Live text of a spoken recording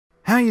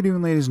How you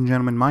doing, ladies and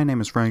gentlemen? My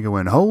name is Franco,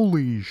 and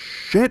holy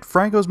shit,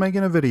 Franco's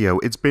making a video.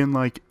 It's been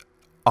like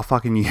a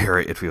fucking year,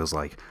 it feels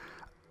like.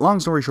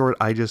 Long story short,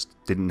 I just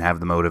didn't have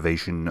the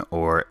motivation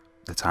or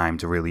the time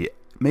to really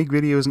make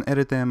videos and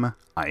edit them.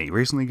 I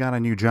recently got a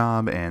new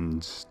job,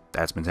 and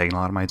that's been taking a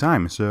lot of my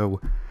time, so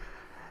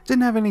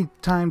didn't have any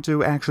time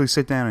to actually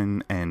sit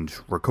down and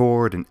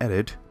record and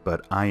edit,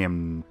 but I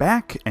am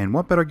back, and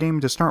what better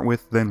game to start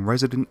with than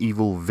Resident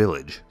Evil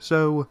Village.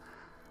 So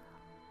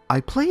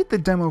I played the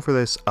demo for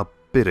this a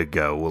bit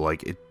ago.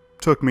 Like, it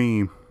took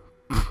me,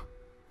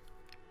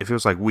 it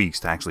feels like weeks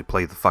to actually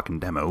play the fucking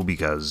demo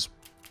because,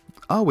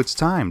 oh, it's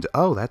timed.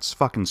 Oh, that's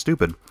fucking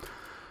stupid.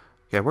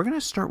 Yeah, we're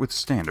gonna start with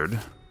standard.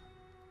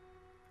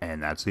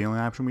 And that's the only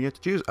option we get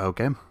to choose.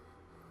 Okay.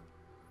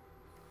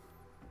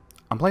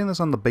 I'm playing this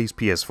on the base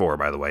PS4,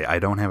 by the way. I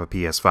don't have a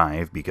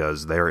PS5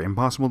 because they're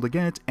impossible to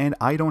get, and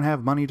I don't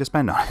have money to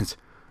spend on it.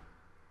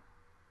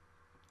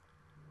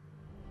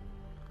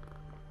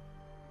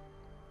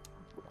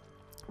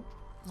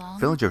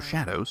 Village of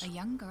Shadows. A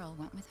young girl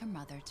went with her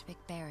mother to pick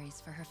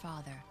berries for her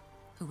father,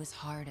 who was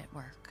hard at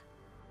work.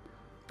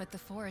 But the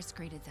forest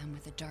greeted them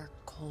with a dark,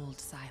 cold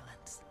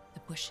silence,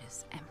 the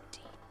bushes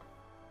empty.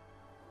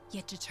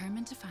 Yet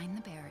determined to find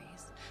the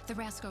berries, the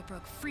rascal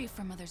broke free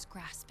from Mother's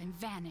grasp and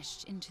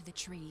vanished into the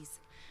trees.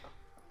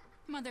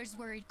 Mother's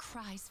worried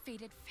cries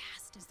faded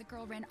fast as the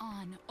girl ran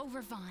on,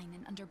 over vine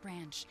and under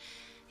branch,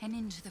 and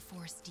into the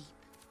forest deep.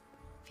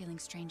 Feeling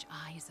strange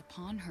eyes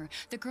upon her,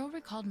 the girl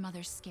recalled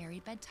Mother's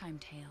scary bedtime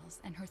tales,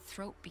 and her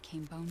throat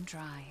became bone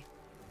dry.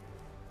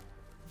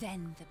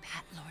 Then the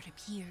Bat Lord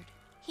appeared.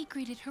 He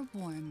greeted her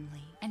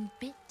warmly and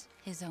bit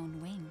his own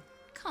wing.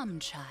 "Come,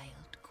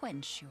 child,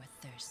 quench your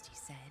thirst," he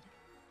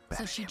said.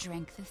 So she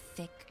drank the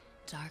thick,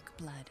 dark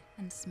blood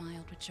and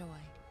smiled with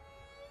joy.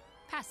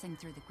 Passing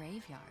through the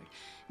graveyard,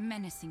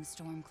 menacing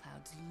storm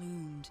clouds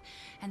loomed,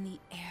 and the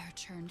air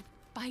turned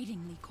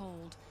bitingly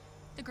cold.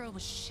 The girl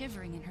was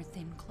shivering in her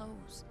thin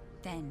clothes.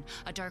 Then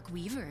a dark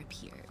weaver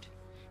appeared,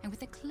 and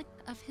with a click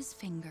of his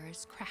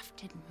fingers,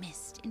 crafted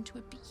mist into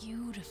a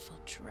beautiful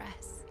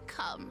dress.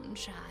 "Come,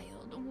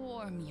 child,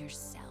 warm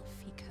yourself,"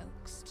 he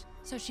coaxed.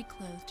 So she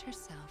clothed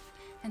herself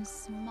and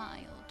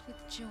smiled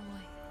with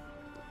joy.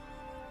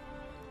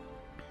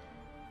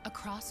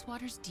 Across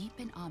waters deep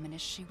and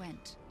ominous she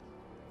went,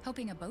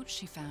 hoping a boat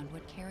she found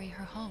would carry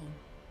her home.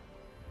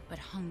 But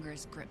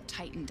hunger's grip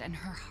tightened and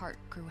her heart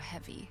grew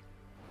heavy.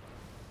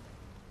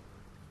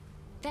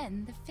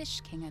 Then the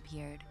Fish King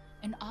appeared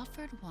and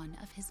offered one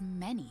of his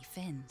many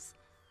fins.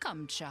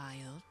 "Come,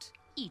 child,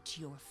 eat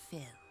your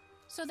fill."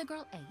 So the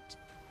girl ate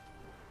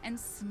and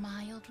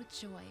smiled with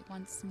joy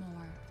once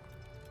more.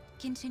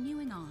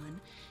 Continuing on,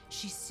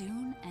 she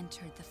soon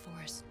entered the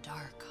forest's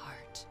dark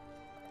heart.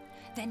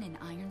 Then an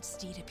iron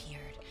steed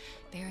appeared,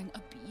 bearing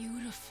a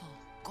beautiful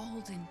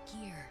golden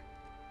gear.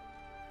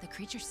 The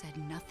creature said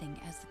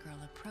nothing as the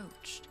girl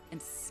approached and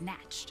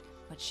snatched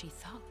what she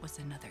thought was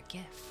another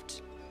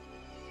gift.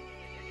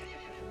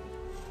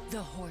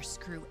 The horse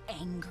grew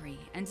angry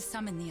and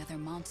summoned the other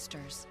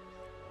monsters.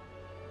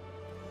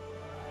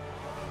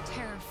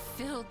 Terror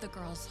filled the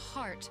girl's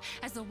heart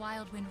as the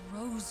wild wind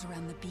rose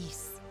around the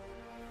beasts.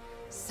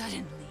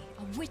 Suddenly,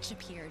 a witch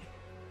appeared,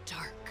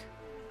 dark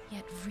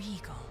yet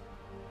regal.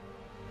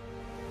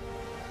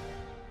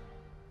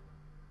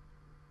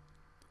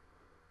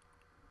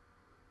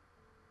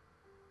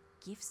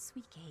 "Gifts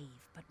we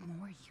gave, but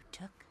more you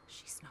took,"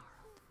 she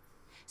snarled.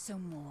 "So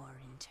more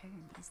in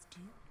turn is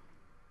due."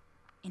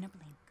 In a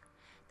blink,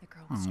 the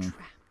girl was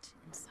trapped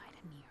inside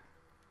a mirror.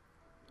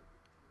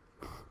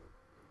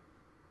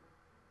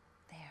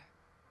 There.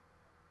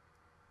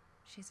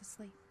 She's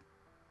asleep.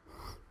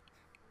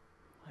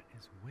 What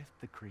is with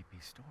the creepy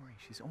story?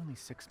 She's only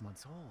 6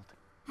 months old.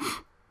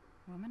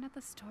 Woman at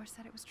the store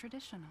said it was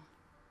traditional.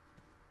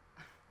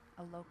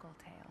 A local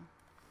tale.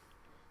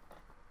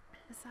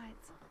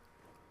 Besides,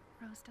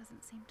 Rose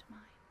doesn't seem to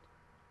mind.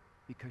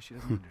 Because she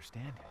doesn't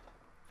understand it.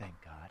 Thank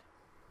God.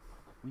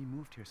 We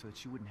moved here so that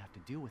she wouldn't have to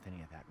deal with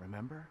any of that,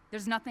 remember?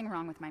 There's nothing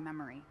wrong with my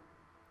memory.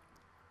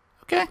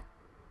 Okay.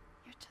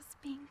 You're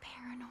just being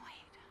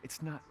paranoid.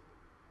 It's not...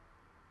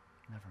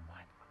 Never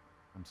mind.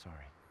 I'm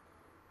sorry.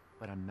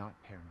 But I'm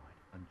not paranoid.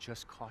 I'm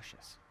just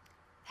cautious.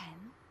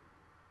 Then,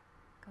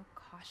 go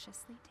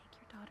cautiously take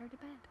your daughter to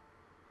bed.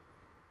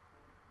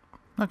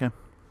 Okay.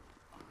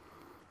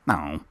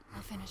 No.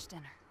 I'll finish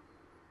dinner.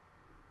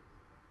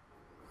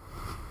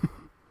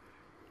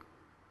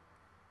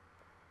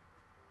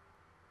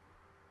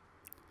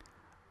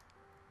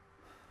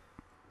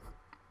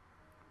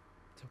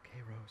 It's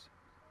okay, Rose.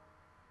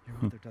 Your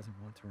mother doesn't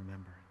want to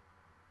remember.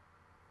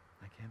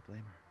 I can't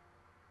blame her.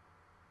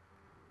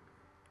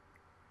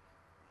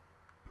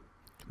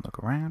 Look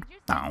around.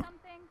 No.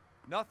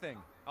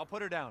 Nothing. I'll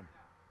put her down.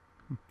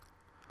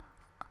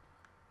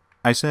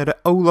 I said,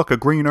 oh look, a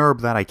green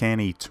herb that I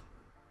can't eat.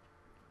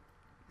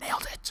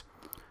 Nailed it.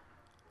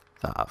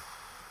 The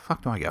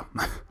fuck do I go?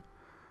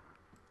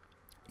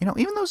 You know,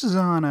 even though this is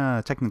on,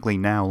 technically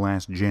now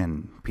last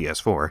gen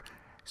PS4, it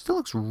still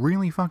looks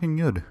really fucking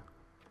good.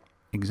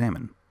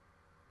 Examine.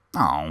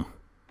 Oh.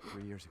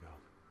 3 years ago.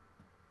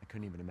 I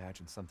couldn't even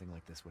imagine something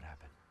like this would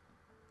happen.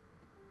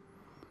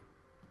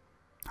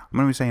 I'm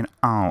gonna be saying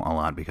 "oh" a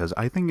lot because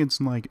I think it's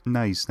like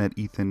nice that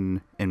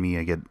Ethan and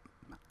Mia get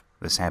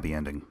this happy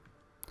ending.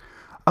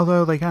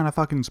 Although they kind of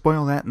fucking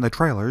spoil that in the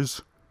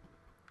trailers.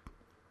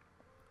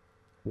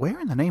 Where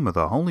in the name of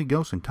the Holy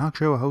Ghost and talk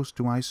show host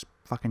do I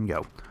fucking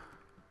go?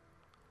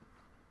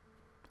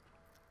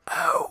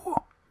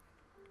 Oh,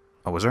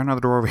 was there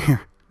another door over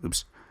here?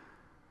 Oops.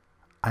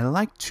 I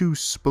like to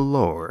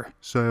explore,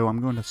 so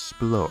I'm going to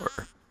explore.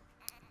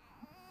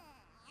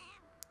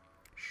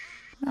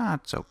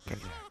 That's okay.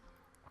 There.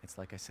 It's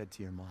like I said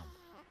to your mom.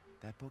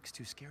 That book's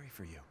too scary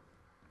for you.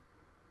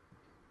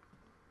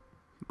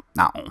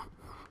 No.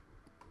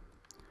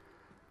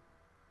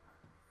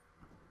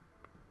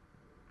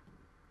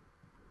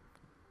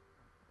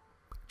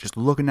 Just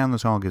looking down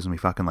this hall gives me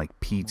fucking like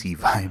PT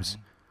vibes.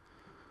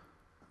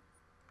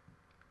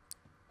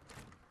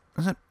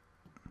 Is it?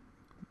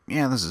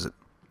 Yeah, this is it.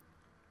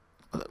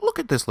 Look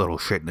at this little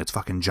shit in its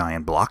fucking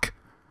giant block.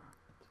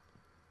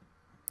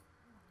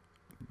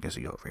 Guess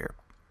you go over here.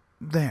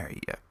 There you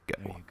go.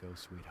 There you go,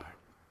 sweetheart.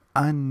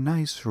 A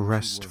nice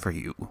rest for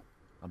you.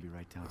 I'll be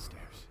right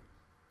downstairs.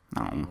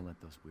 Oh. Don't let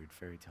those weird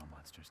fairy tale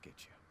monsters get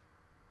you.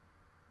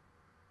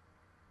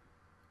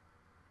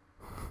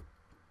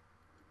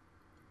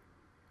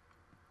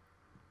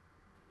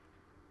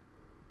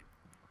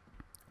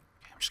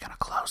 I'm just gonna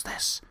close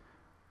this.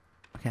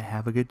 Okay,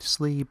 have a good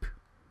sleep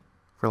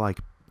for like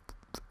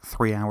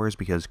 3 hours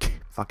because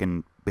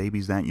fucking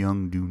babies that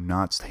young do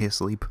not stay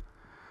asleep.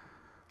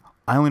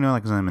 I only know that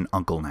because I'm an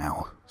uncle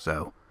now,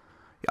 so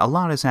a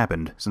lot has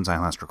happened since I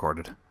last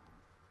recorded.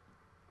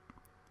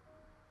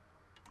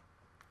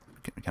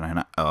 Can I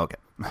not? Oh, okay.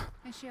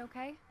 Is she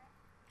okay?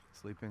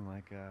 Sleeping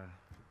like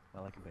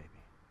well, like a baby.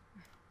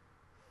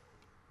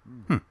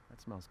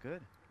 That smells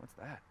good. What's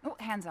that? Oh,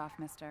 hands off,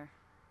 mister.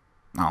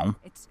 No.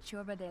 It's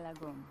Churba de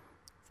Lagoon.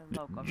 It's a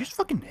local. You just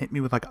fucking hit me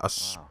with like a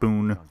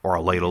spoon or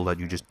a ladle that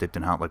you just dipped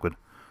in hot liquid.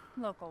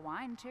 Local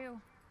wine,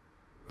 too.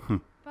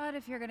 But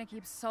if you're gonna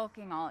keep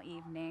sulking all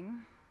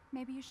evening,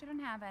 maybe you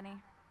shouldn't have any.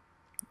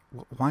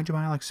 Why'd you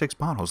buy like 6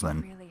 bottles You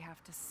then? really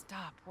have to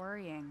stop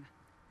worrying.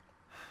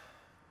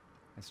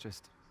 It's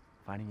just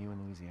finding you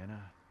in Louisiana,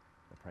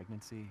 the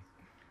pregnancy,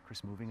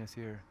 Chris moving us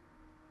here,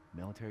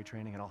 military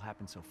training. It all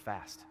happened so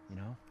fast, you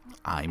know?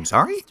 I'm At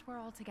sorry? least we're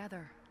all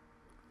together.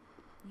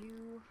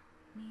 You,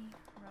 me,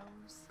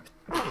 Rose.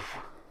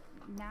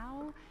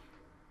 Now,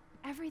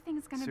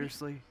 everything's gonna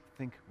Seriously,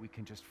 think we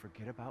can just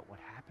forget about what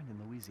happened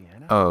in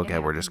Louisiana? Oh, be. okay,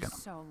 It we're just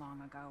happened gonna. so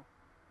long ago.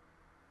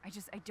 I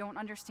don't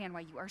understand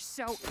why you are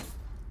so.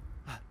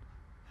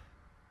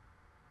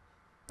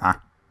 Huh?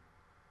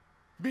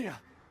 Mia,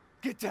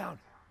 get down!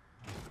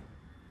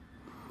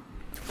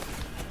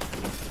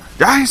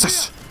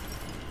 Jesus!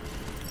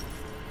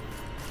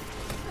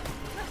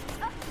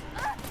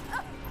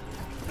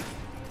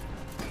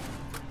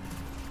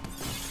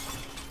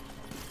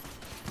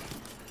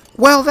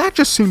 Well, that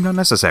just seemed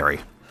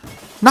unnecessary.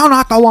 No,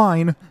 not the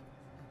wine!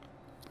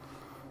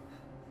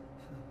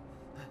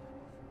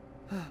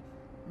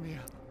 Mia,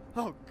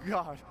 oh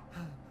God!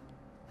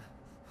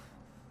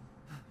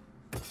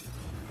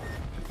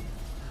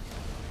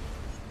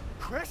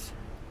 Chris?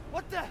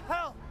 What the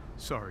hell?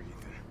 Sorry,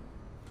 Ethan.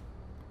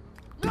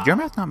 Did your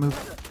mouth not move?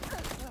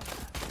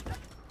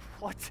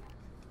 What?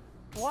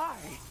 Why?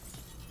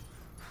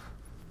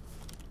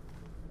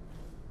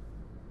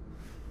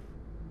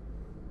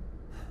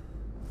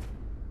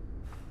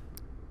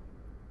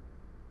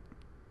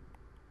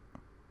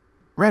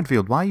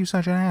 Redfield, why are you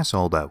such an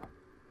asshole, though?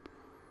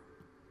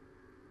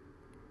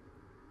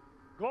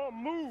 Go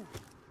move!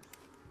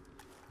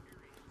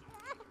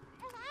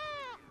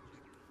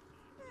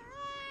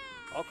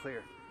 All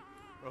clear.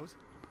 Rose?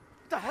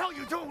 What the hell are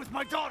you doing with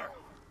my daughter?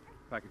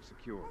 Package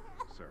secure,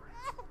 sir.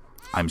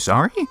 I'm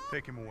sorry?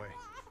 Take him away.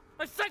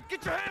 I said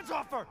get your hands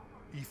off her!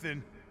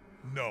 Ethan,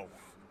 no.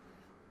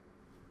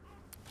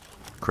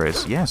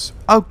 Chris, yes.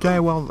 Okay,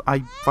 well,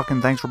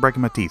 thanks for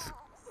breaking my teeth.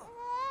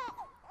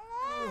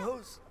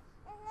 Rose.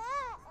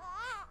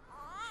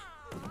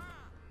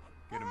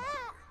 Get him up.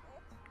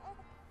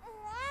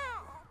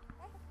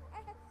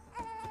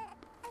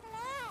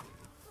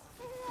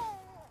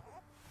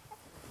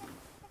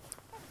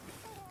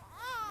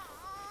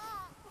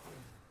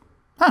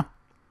 Huh.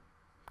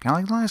 Kinda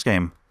like the last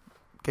game.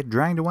 Get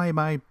dragged away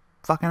by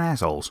fucking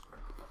assholes.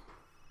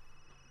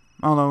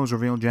 Although it was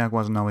revealed Jack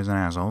wasn't always an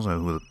asshole,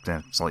 so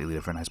that's slightly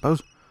different, I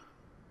suppose.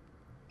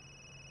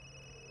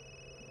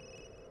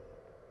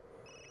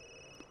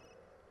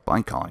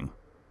 Blank calling.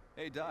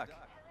 Hey, Doc.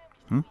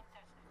 Hmm?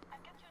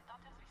 I've got your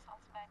daughter's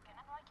results back, and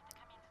I'd like you to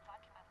come in to talk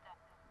about them.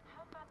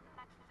 How about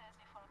next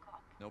Thursday, 4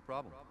 o'clock? No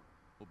problem.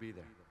 We'll be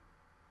there.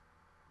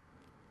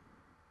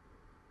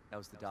 That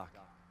was the doc.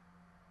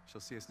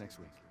 She'll see us next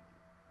week.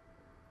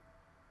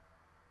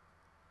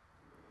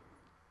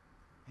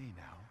 Hey,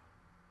 now.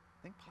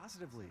 Think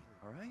positively,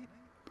 all right?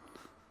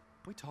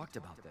 We talked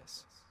about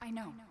this. I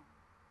know.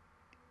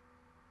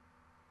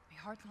 We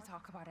hardly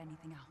talk about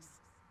anything else.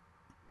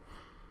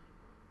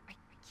 I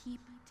keep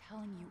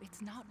telling you,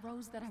 it's not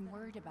Rose that I'm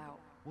worried about.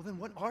 Well, then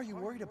what are you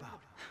worried about?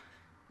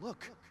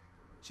 Look,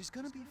 she's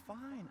gonna be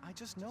fine. I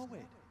just know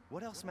it.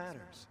 What else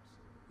matters?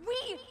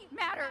 We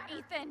matter,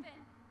 Ethan!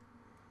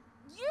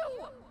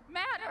 You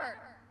matter!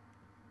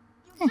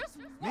 You just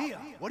Mia,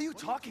 what are you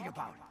talking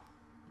about?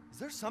 Is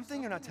there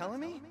something you're not telling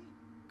me?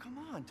 Come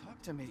on,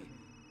 talk to me.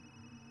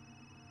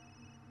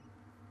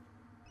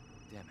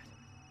 Damn it.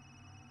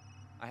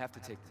 I have to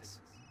take this.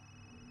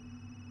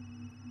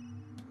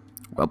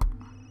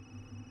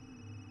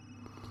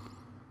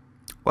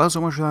 Well,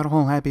 so much for that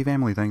whole happy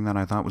family thing that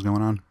I thought was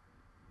going on.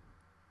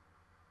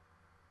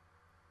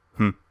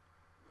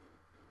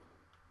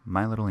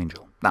 My little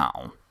angel.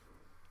 Now.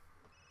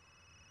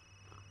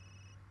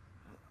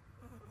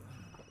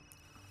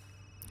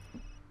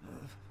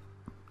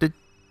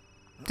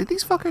 Did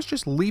these fuckers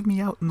just leave me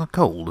out in the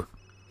cold?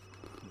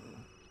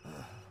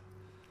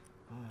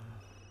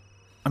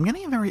 I'm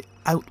getting a very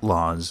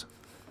Outlaws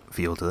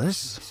feel to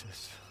this.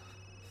 Jesus.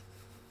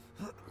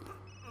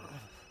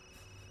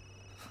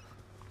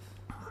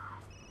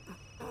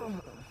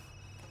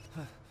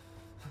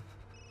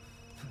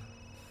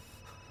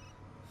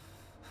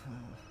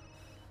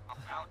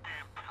 About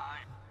damn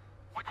time.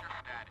 What's your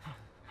status?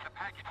 Is the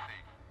package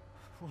safe?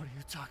 What are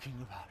you talking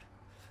about?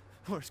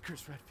 Where's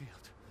Chris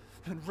Redfield?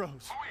 And Rose? Who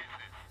is this?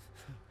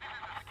 This is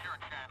a secure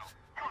channel.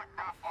 You are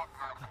not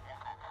authorized to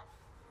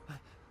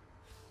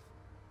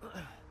work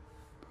on.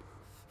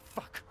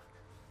 Fuck.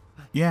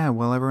 Yeah,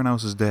 well, everyone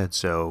else is dead,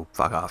 so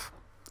fuck off.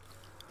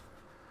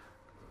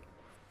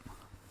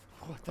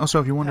 What the Also,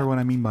 if you wonder what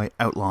I mean by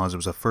Outlaws, it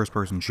was a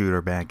first-person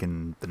shooter back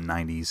in the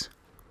 90s.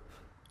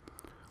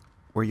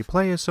 Where you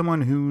play as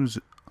someone whose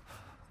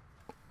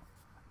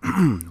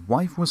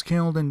wife was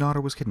killed and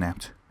daughter was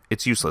kidnapped.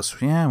 It's useless.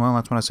 Yeah, well,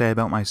 that's what I say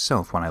about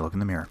myself when I look in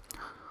the mirror.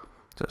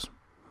 It says,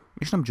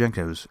 mission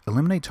objectives.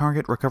 Eliminate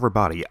target, recover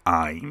body.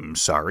 I'm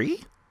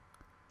sorry?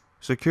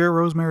 Secure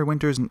Rosemary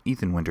Winters and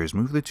Ethan Winters.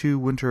 Move the two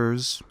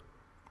Winteresses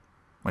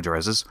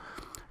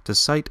to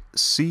Site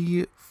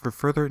C for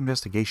further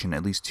investigation.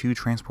 At least 2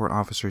 transport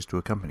officers to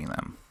accompany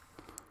them.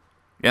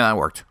 Yeah, that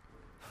worked.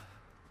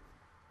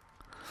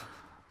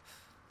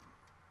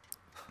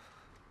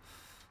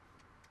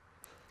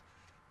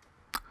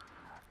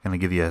 Gonna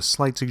give you a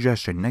slight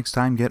suggestion. Next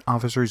time, get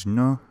officers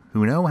who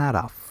know how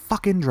to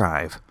fucking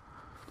drive.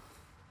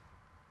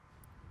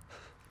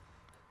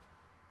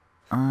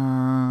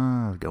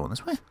 Going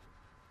this way.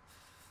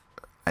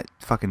 I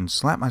fucking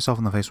slap myself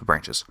in the face with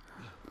branches.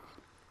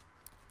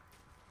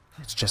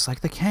 It's just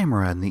like the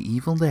camera in The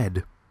Evil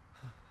Dead.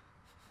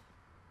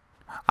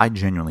 I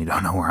genuinely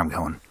don't know where I'm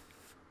going.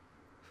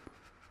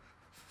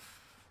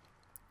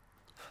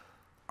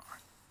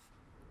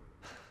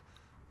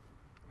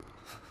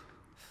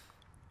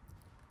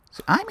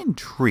 So I'm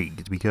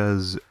intrigued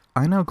because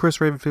I know Chris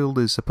Redfield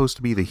is supposed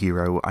to be the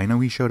hero. I know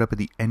he showed up at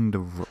the end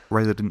of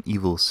Resident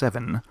Evil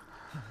 7.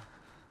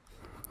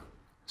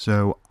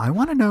 So I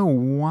want to know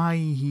why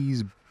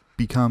he's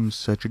become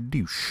such a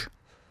douche.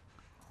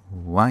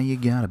 Why you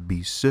gotta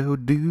be so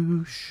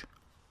douche?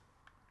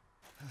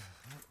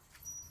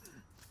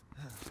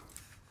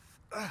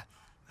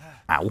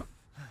 Ow.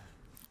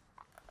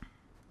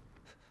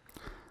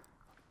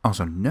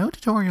 Also, no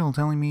tutorial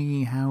telling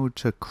me how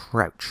to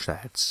crouch.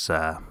 That's,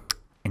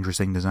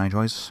 interesting design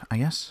choice, I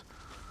guess.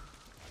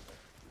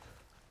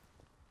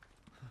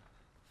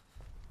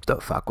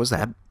 The fuck was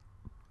that?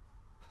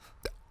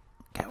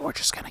 Okay, we're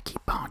just gonna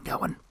keep on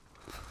going.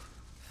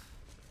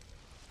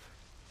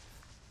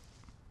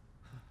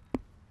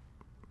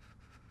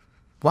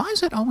 Why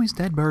is it always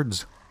dead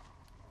birds?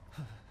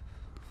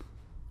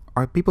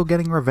 Are people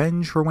getting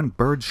revenge for when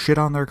birds shit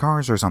on their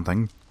cars or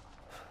something?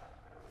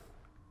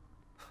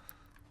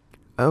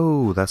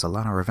 Oh, that's a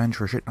lot of revenge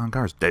for shitting on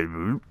cars.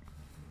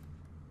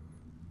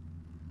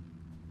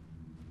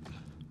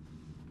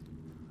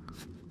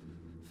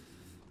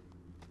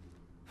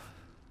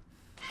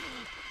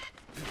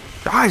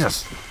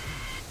 Jesus!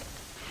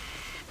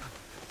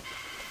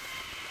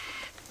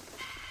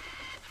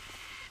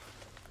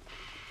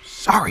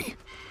 Sorry.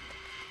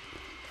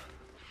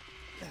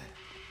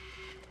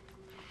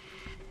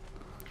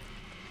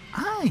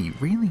 I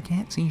really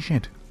can't see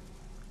shit.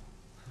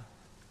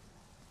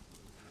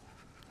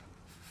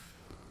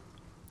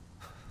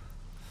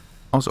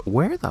 Also,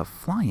 where the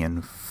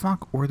flying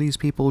fuck were these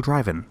people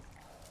driving?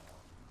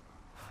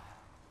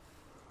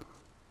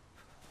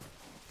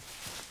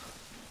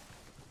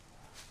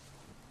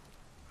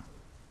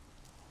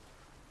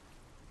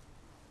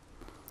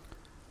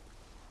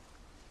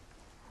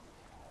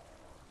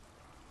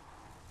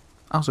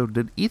 Also,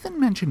 did Ethan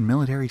mention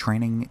military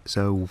training?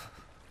 So,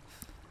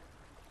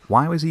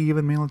 why was he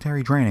given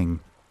military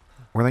training?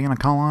 Were they gonna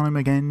call on him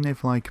again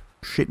if, like,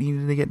 shit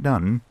needed to get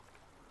done?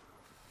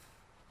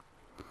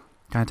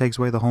 Kinda takes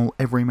away the whole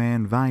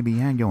everyman vibe he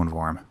had going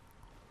for him.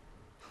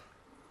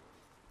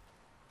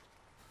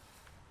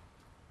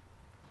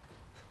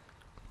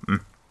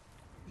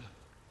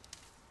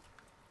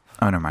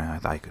 Oh, never mind. I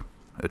thought you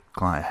could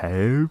climb.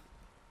 Hey.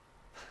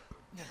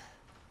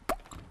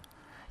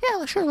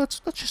 Yeah, sure. Let's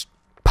just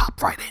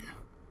pop right in.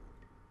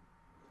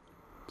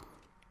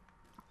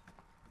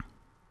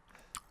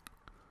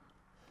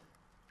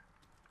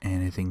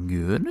 anything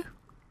good?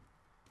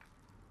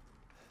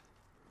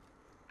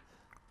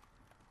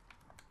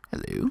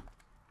 Hello?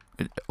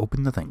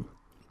 Open the thing.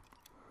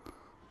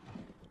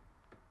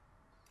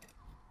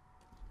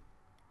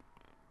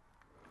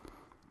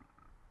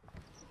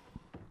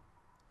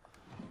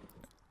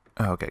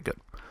 Okay, good.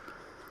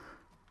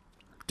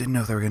 Didn't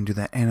know if they were going to do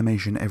that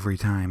animation every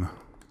time.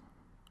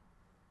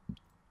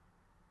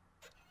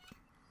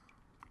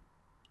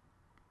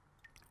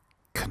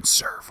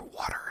 Conserve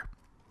water.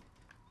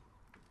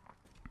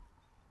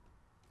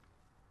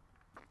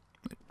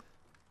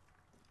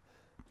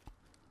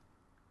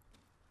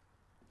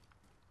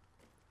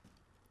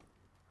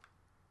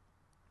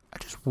 I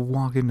just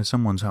walk into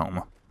someone's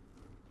home.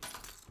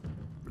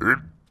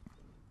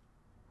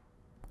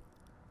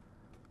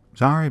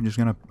 Sorry,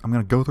 I'm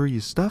gonna go through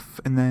your stuff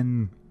and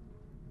then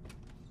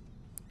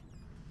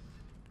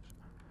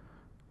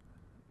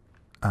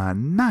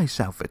nice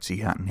outfits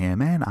you got in here,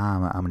 man.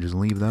 I'm gonna just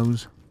leave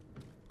those.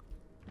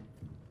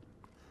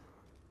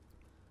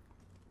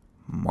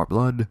 More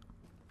blood.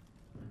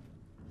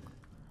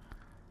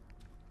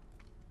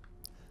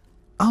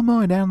 Oh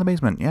boy, down in the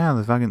basement. Yeah,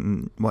 the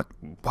fucking what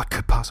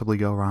could possibly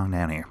go wrong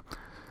down here?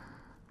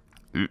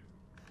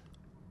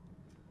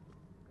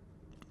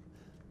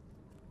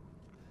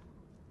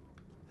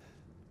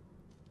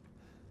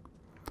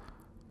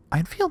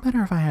 I'd feel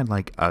better if I had,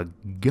 like, a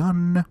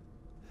gun,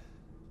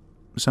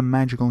 some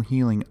magical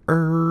healing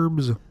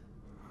herbs.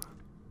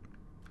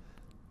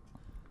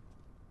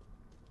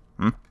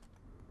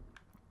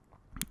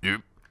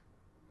 Yep.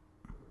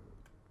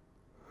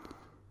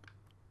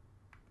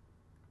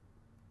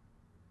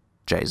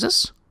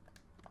 Jesus?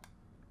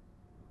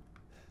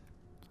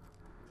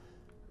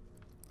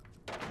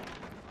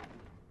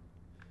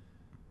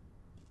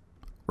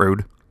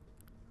 Rude.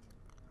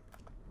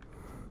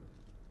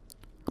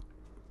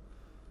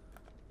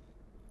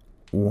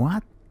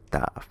 What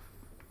the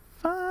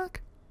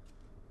fuck?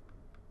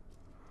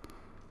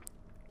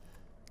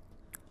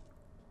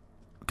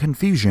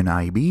 Confusion,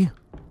 IB.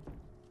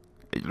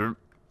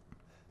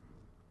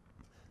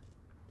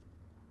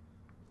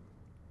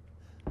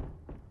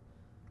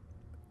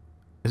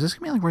 Is this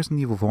gonna be like Resident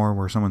Evil 4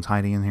 where someone's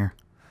hiding in here?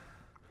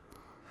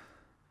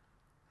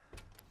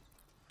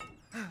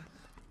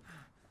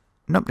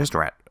 Nope, just a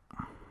rat.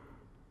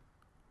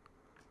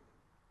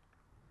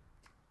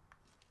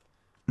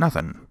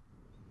 Nothing.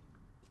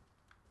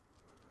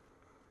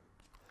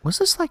 Was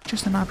this like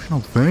just an optional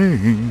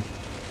thing?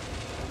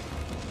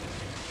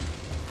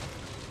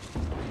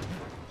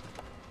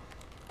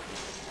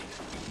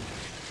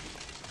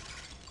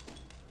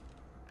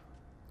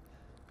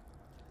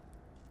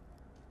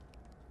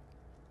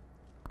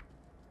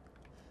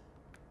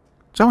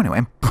 So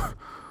anyway.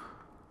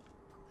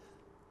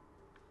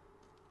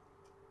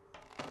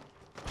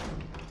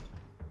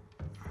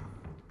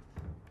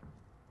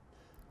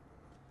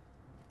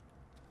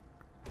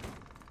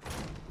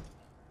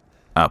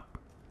 Up.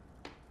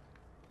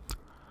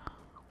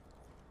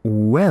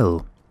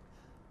 Well.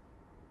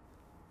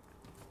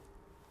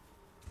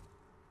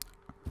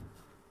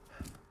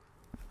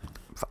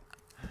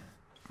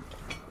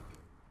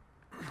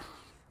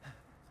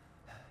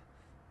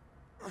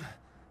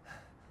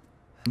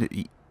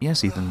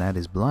 Yes, Ethan, that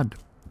is blood.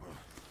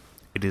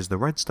 It is the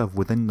red stuff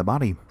within the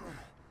body.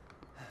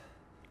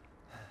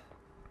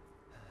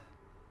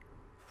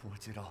 What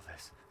did all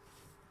this?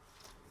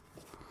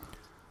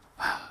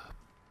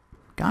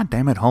 God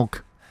damn it,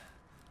 Hulk.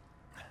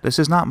 This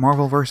is not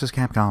Marvel vs.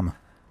 Capcom.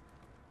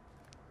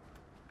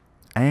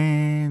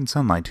 And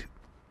sunlight.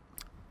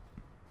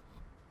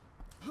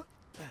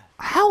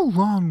 How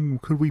long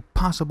could we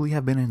possibly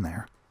have been in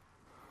there?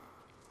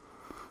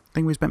 I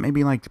think we spent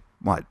maybe like,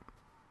 what,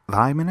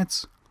 5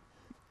 minutes?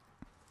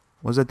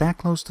 Was it that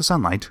close to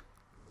sunlight?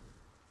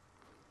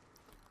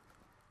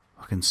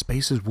 Fucking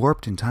space is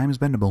warped and time is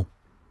bendable.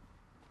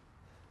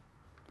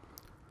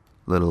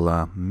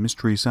 Little,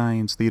 Mystery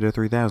Science Theater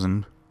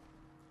 3000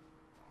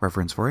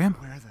 reference for you.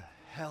 Where the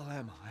hell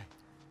am I?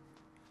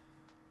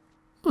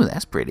 Ooh,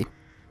 that's pretty.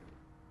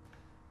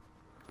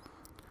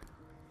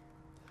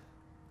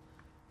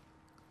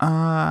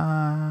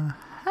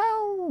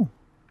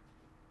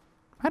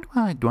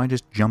 How do I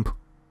just jump?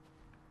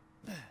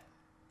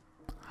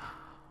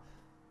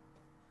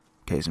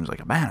 Okay, seems like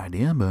a bad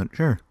idea, but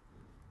sure.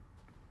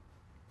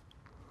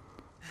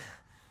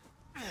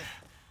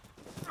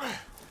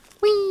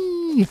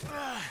 Whee!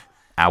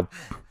 Ow.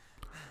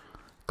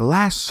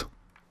 Glass.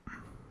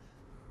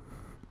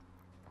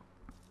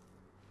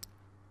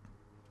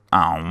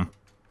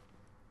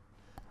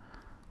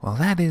 Well,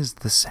 that is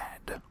the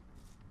sad.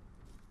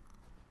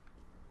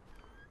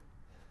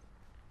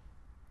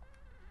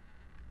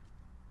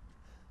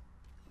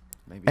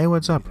 Hey,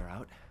 what's up? They're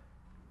out.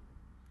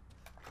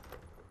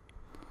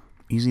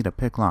 Easy to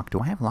pick lock. Do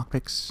I have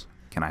lockpicks?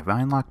 Can I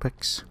find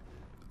lockpicks?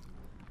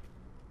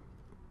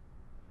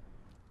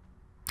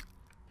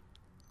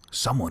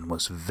 Someone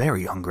was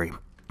very hungry.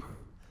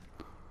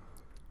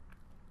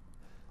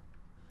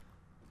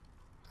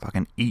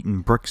 Fucking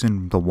eating bricks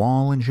in the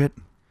wall and shit.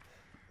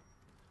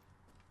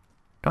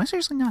 Do I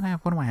seriously not have...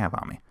 What do I have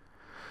on me?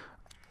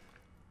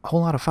 A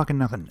whole lot of fucking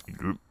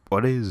nothing.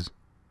 What is...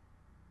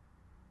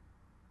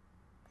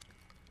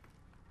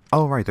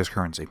 Oh, right, there's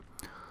currency.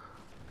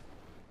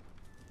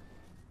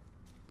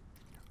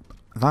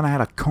 I thought I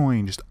had a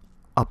coin just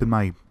up in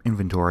my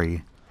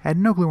inventory. Had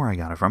no clue where I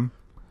got it from.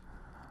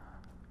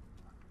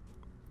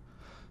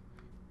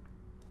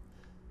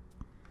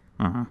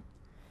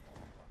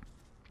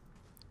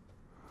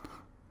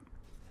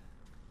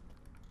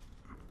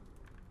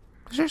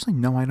 There's seriously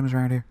no items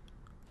around here.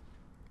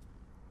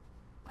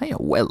 Hey,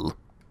 well.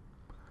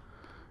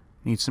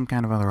 Need some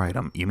kind of other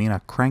item. You mean a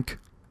crank?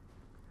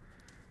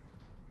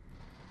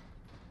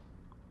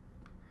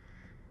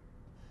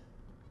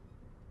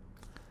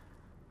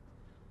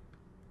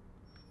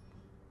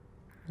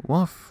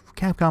 Well, if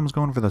Capcom's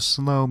going for the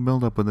slow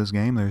build-up with this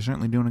game, they're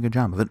certainly doing a good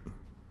job of it.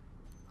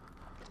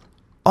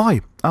 Oi!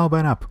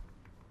 Open up!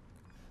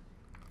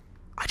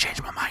 I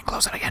changed my mind.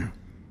 Close it again.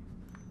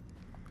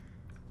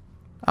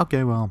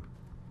 Okay, well...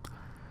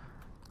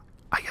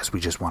 I guess we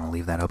just want to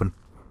leave that open.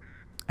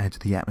 Add to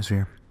the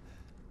atmosphere.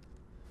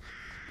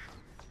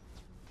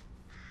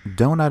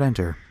 Do not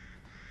enter.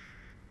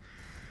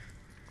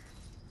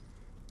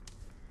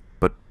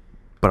 But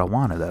I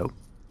wanna, though.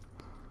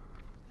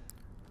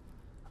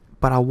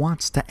 But I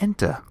wants to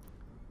enter.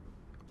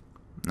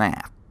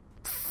 Nah.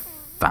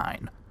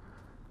 Fine.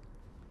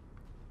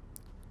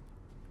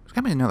 There's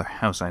gotta be another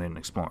house I didn't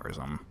explore or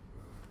something.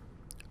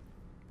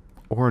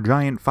 Or a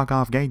giant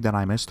fuck-off gate that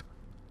I missed.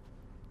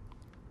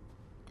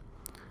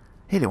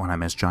 Hate it when I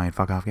miss giant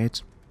fuck-off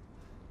gates.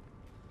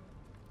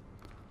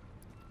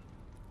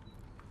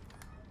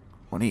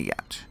 What do you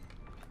got?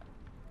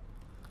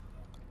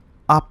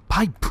 A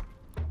pipe!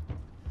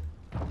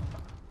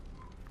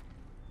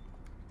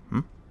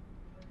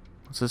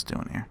 What's this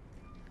doing here?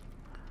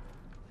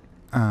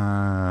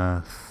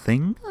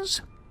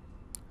 Things?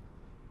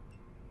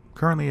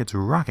 Currently it's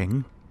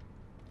rocking.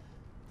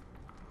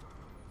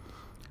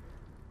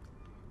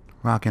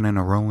 Rocking and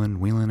a rolling,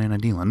 wheeling and a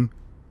dealing.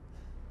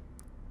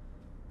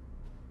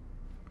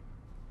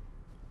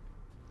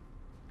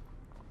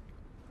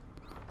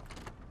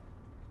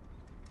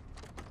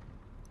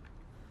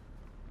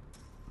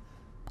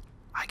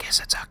 I guess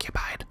it's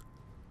occupied.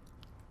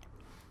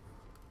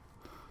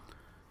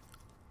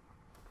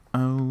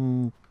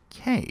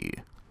 Okay.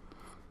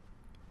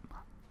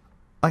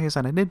 Like I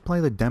said, I did play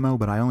the demo,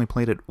 but I only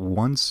played it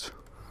once.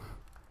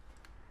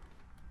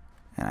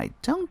 And I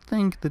don't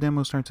think the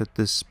demo starts at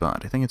this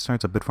spot. I think it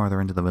starts a bit farther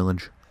into the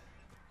village.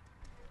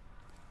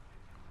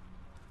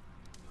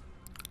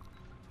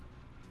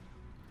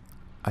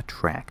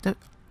 Attractive.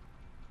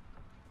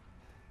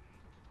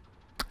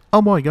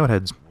 Oh boy, goat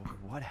heads.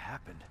 What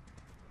happened?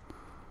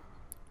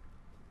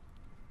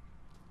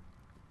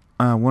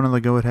 One of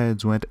the goat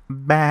heads went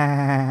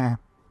bah,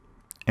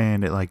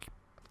 and it like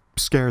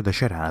scared the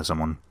shit out of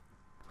someone.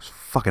 It was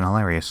fucking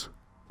hilarious.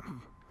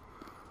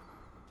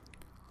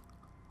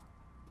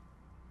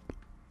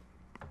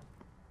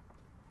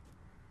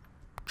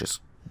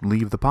 Just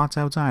leave the pots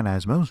outside, I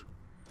suppose.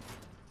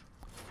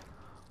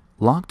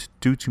 Locked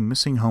due to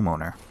missing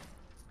homeowner.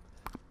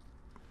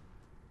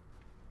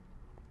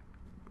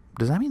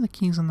 Does that mean the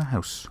key's in the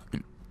house?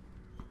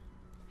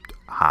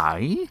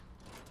 Hi?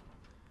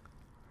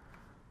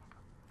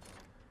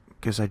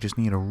 Guess I just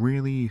need a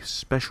really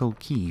special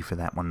key for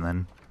that one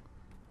then.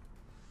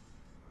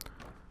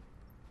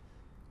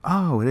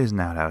 Oh, it is an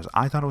outhouse.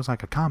 I thought it was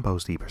like a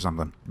compost heap or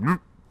something.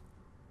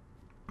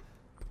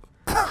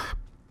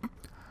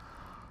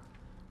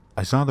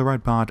 I saw the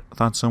red pot,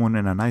 thought someone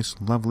in a nice,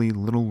 lovely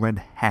little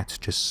red hat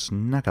just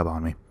snuck up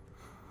on me.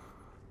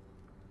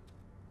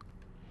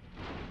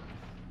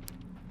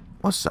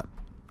 What's up?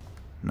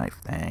 Knife,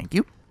 thank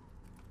you.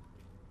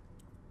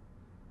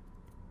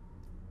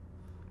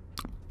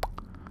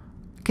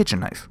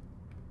 Kitchen knife.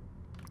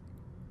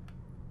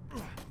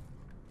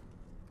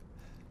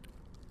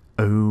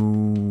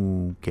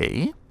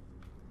 Okay.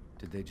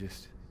 Did they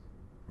just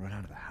run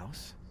out of the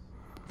house?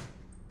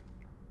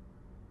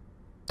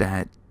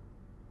 That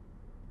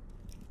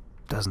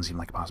doesn't seem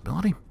like a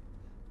possibility.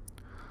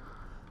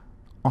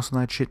 Also,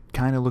 that shit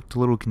kind of looked a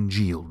little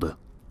congealed.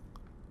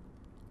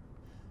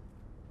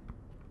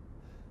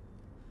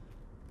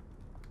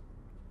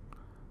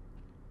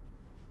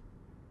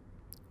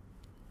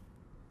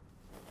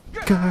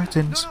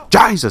 Curtains. No,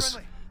 Jesus!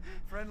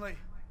 Friendly.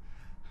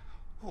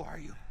 Who are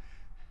you?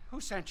 Who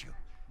sent you?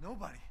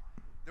 Nobody.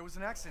 There was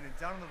an accident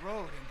down on the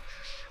road and...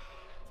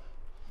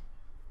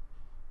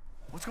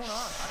 What's going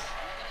on?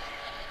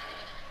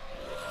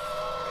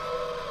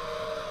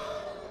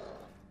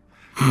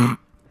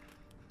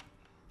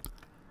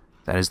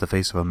 That is the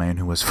face of a man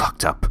who was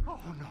fucked up. Oh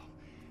no.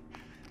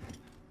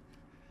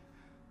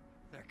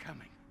 They're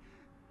coming.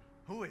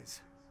 Who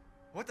is?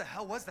 What the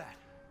hell was that?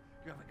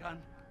 You have a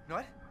gun?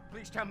 What?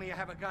 Please tell me you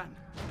have a gun.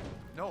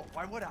 No,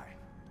 why would I?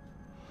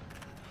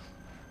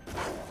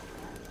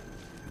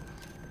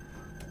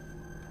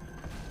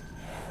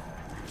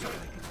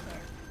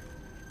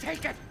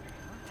 Take it!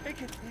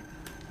 Take it!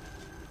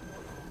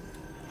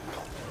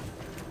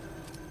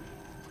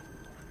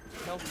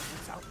 Tell me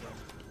what's out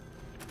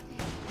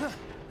there.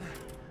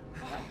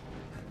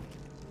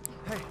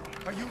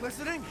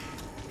 listening?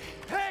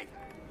 Hey!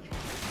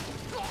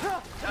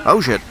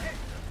 Oh shit.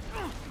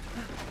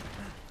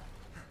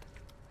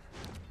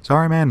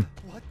 Sorry, man.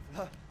 What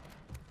the?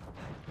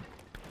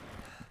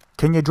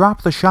 Can you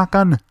drop the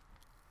shotgun?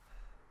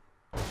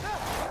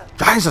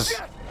 Jesus!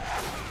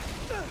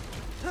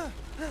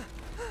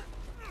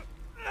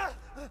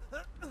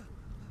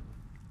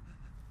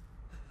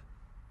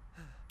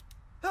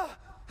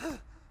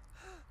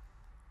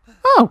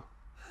 Oh!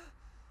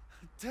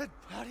 Dead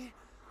body?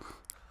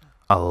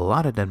 A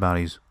lot of dead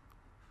bodies.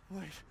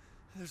 Wait,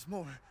 there's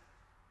more.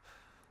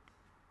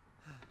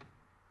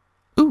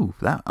 Ooh,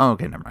 that. Oh,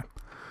 okay, never mind.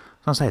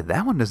 I was gonna say,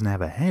 that one doesn't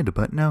have a head,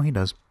 but no, he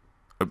does.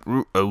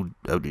 Oh,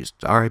 jeez.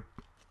 Sorry.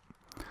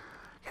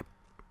 Yep.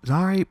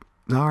 Sorry.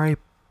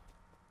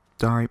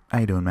 How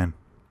you doing, man?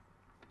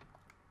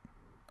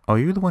 Oh,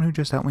 you're the one who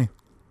just helped me?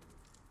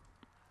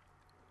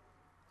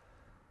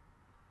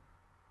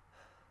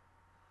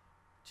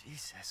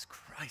 Jesus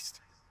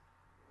Christ.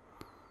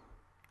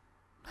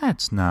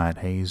 That's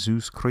not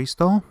Jesus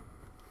Cristo.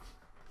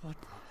 What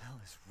the hell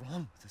is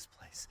wrong with this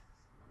place?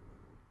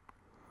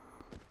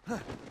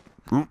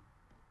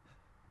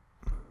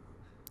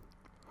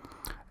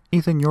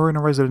 Ethan, you're in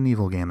a Resident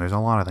Evil game. There's a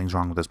lot of things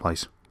wrong with this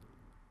place.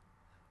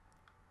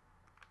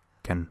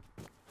 Can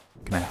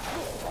I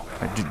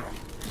do...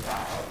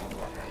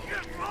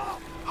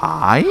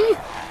 Hi?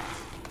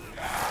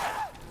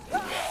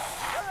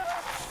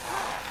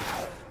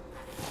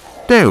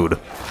 Dude,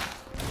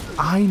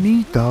 I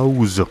need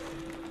those. Shit!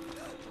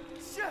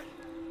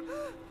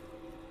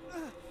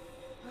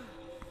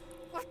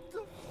 What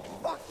the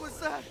fuck was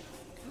that?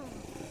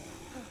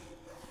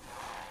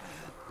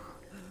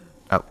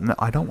 Oh, no,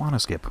 I don't want to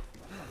skip.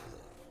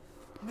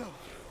 No.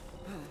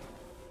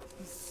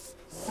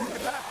 Send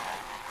it back.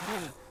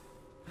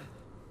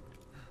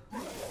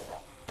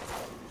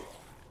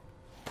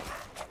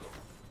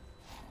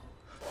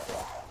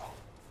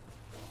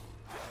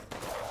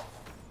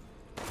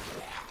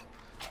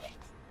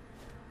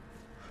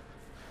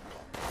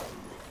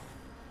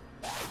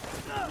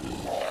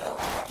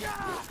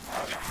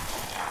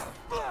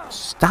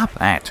 Stop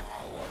that.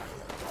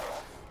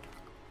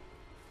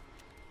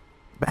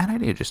 Bad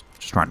idea, just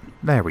run.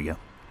 There we go.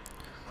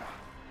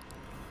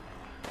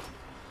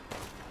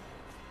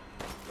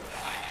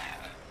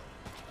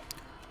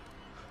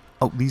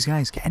 Oh, these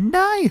guys can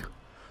die?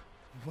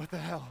 What the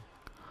hell?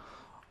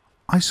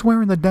 I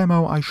swear in the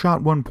demo I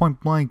shot one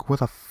point blank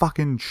with a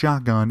fucking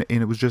shotgun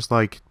and it was just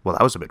like, well,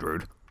 that was a bit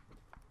rude.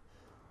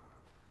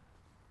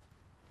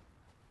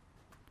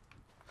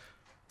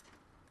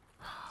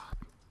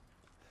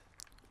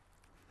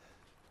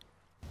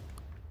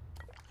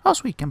 Oh,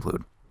 sweet, chem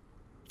fluid.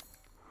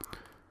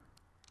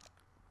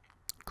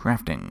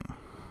 Crafting.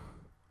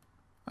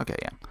 Okay,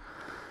 yeah.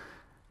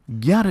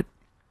 Got it.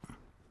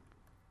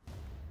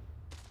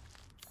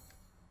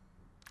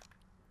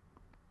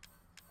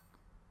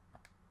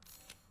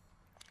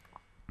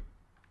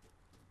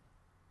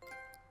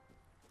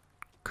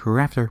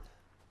 Crafter.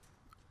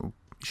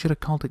 Should have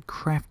called it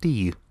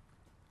crafty.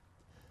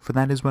 For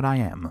that is what I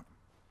am.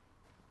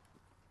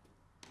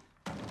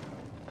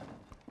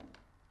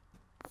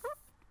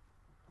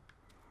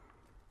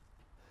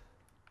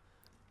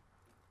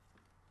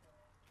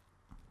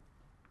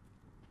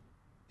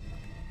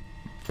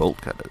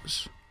 Bolt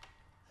cutters.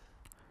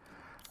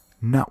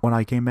 Not what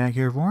I came back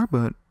here for,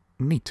 but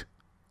neat.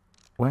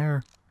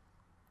 Where?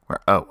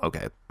 Oh,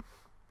 okay.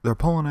 They're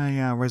pulling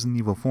a Resident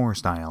Evil 4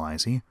 style, I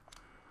see.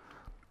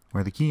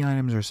 Where the key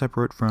items are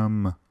separate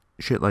from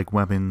shit like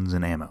weapons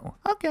and ammo.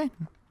 Okay.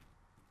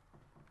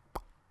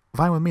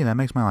 Fine with me, that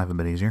makes my life a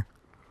bit easier.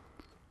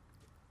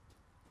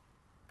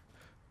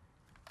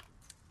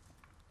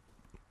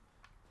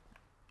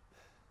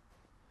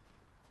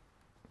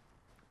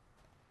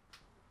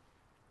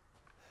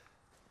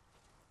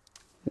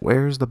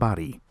 Where's the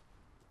body?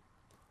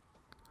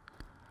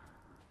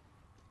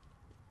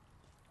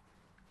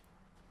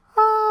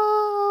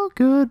 Oh,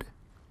 good.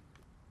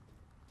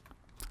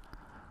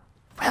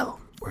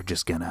 Well, we're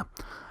just gonna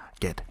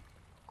get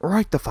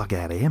right the fuck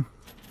out of here.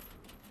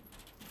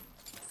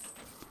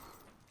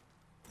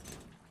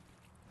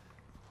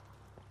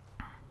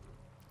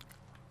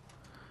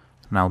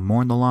 And I'll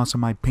mourn the loss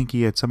of my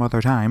pinky at some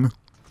other time.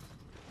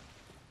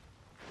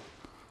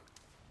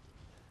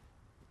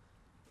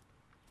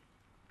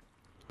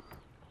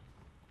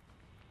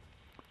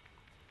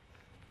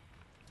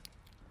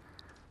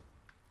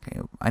 Okay,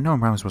 I know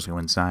I'm probably supposed to go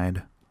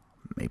inside.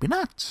 Maybe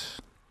not.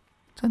 It's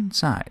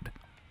inside.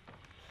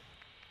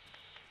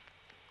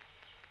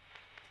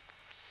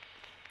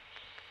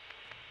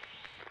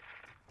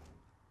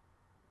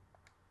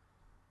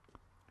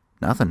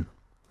 Nothing.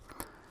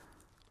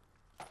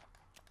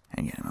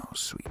 Hang on, oh,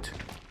 sweet.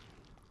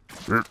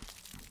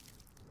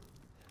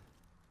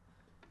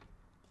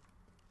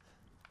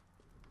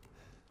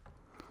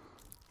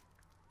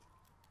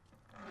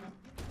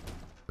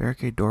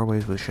 Barricade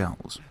doorways with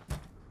shells.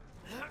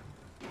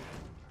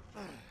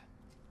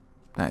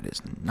 That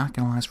is not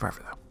gonna last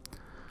forever,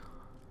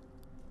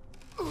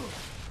 though.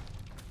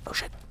 Oh,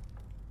 shit.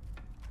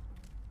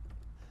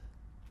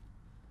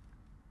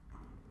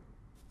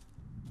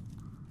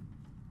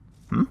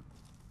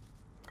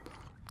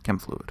 Chem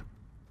fluid.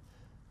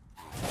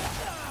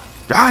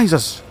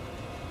 Jesus!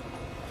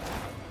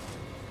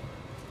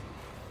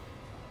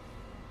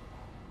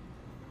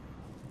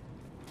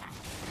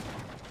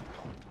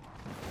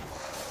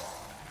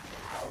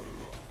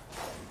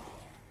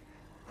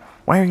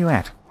 Where are you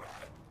at?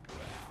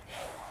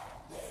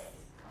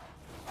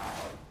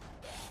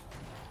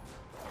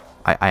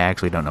 I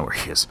actually don't know where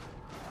he is.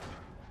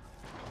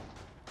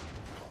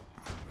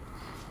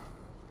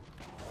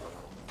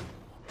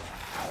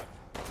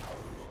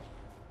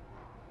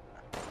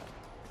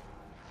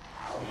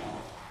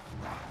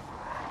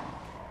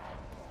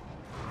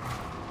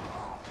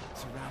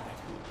 Surrounded.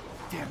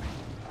 Damn it.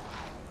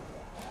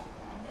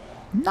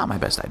 Not my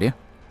best idea.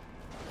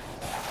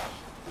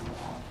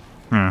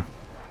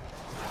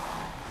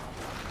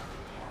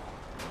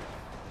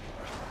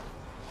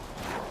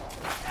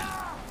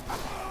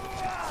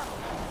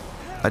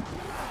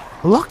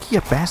 Lucky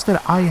you bastard,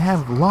 I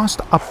have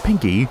lost a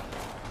pinky.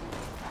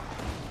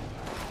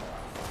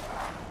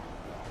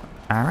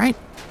 Alright.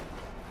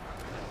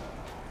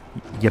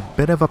 You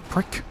bit of a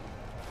prick.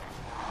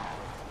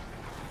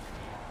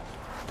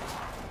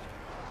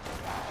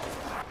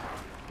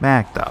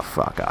 Back the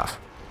fuck off.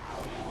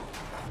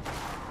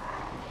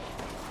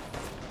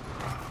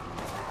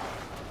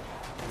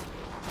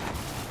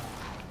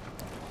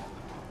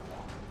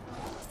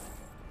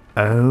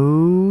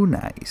 Oh,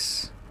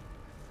 nice.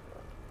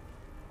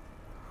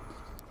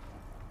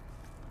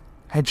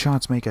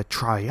 Headshots make a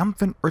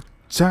triumphant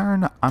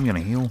return. I'm gonna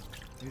heal.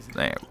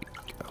 There we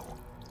go.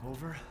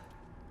 Over.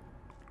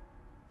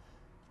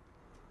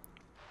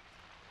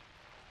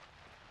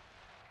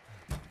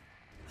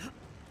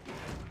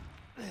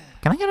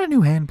 Can I get a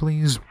new hand,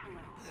 please?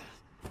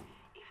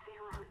 If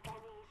there are any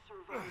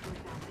survivors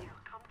out there,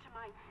 come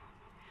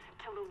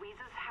to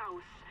Louisa's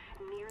house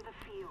near the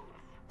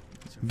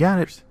fields. Got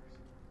it.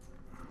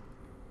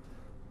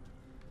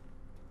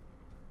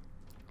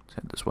 Let's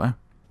head this way.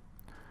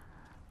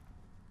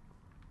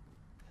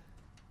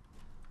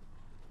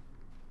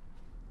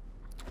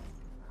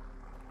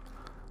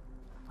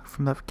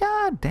 From the...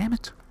 God damn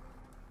it.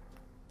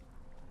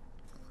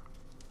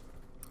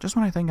 Just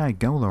when I think I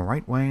go the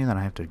right way, then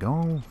I have to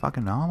go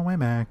fucking all the way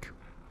back.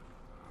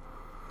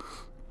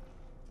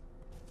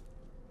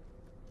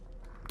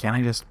 Can't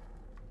I just...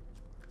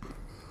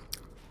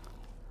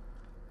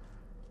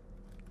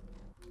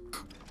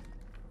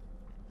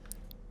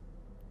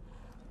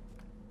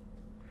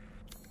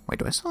 Wait,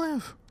 do I still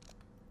have...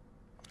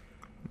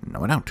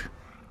 No, I don't.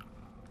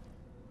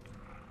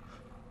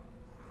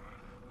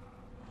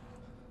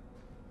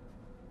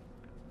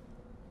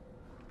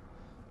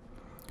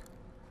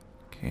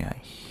 Okay, I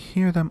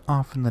hear them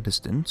off in the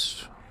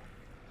distance.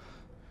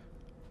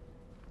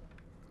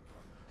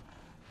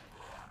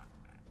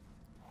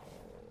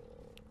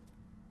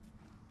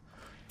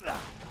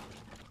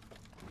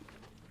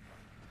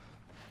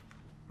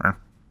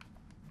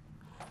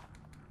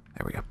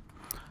 There we go.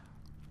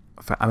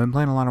 I've been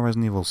playing a lot of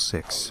Resident Evil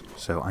 6,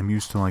 so I'm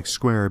used to like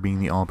square being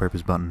the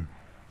all-purpose button.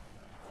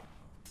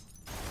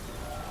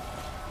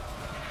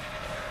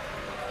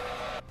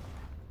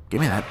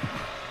 Give me that.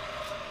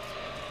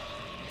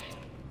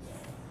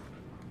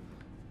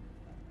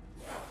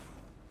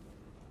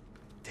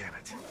 Damn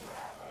it.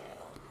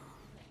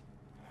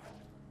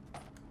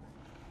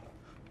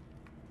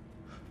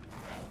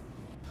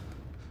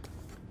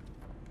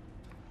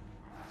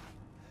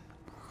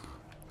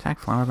 Attack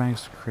flower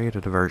banks to create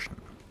a diversion.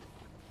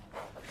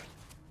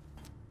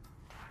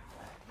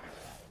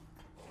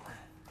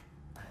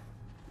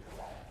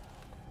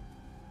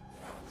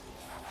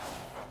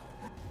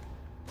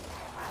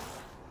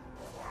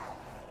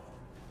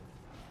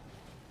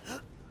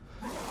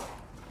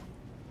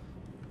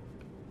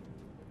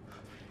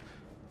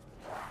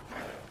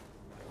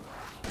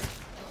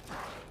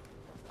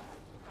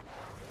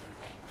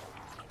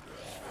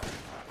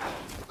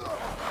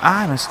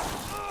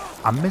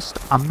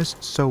 I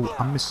missed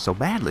so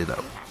badly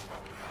though.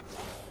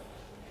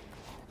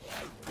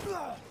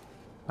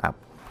 Wow.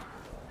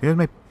 Here's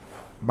me.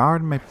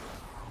 Pardon me.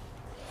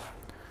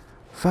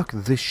 Fuck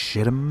this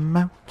shit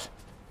amount.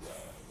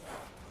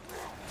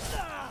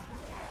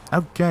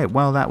 Okay,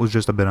 well that was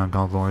just a bit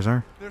uncalled for,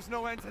 sir. There's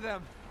no end to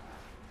them.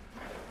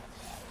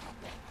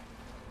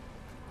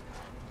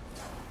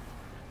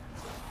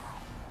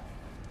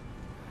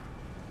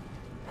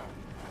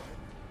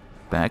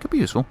 That could be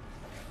useful.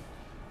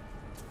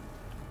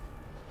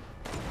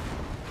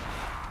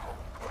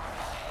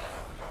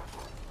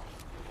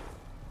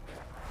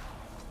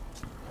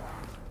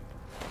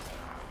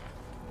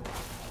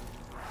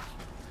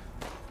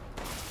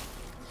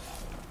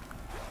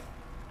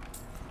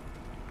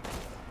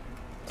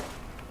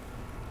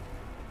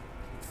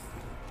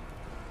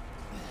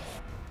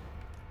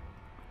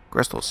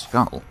 Crystal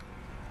skull.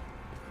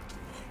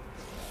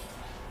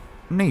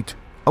 Neat.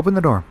 Open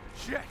the door.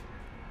 Shit.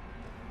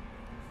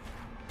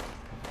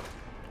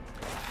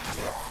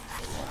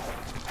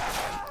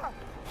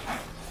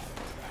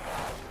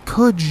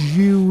 Could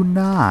you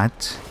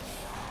not?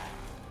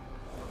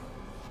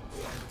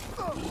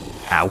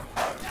 Ow.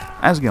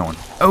 How's it going?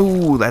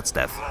 Oh, that's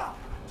death.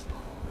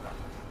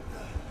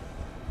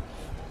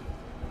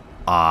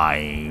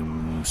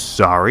 I'm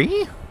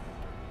sorry?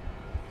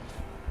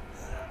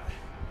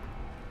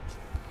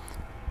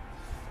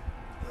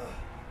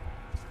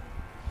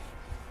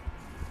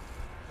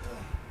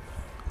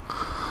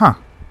 Huh.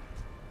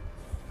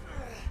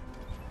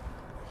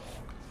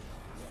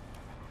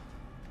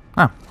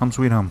 Ah, home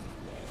sweet home.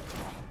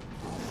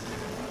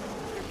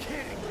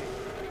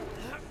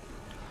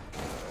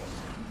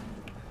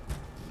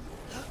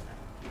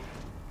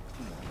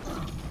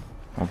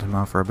 Hold him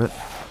off for a bit.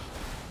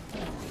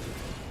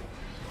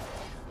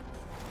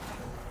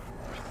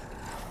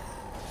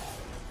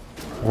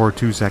 Or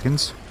 2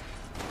 seconds.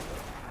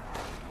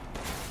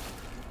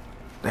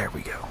 There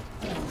we go.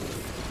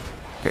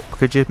 Okay,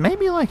 could you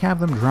maybe like have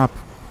them drop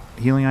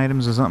healing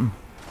items or something?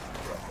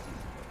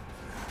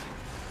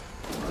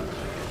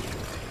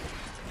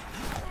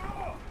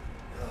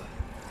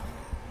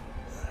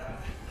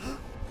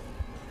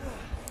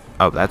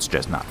 Oh, that's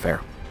just not fair.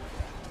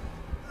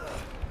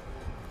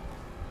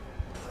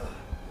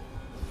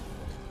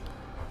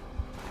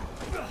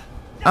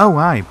 Oh,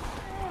 hi.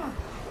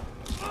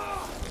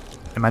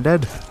 Am I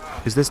dead?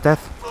 Is this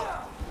death?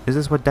 Is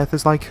this what death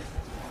is like?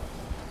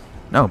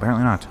 No,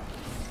 apparently not.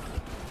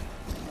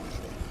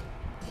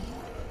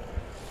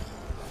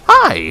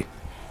 Hi!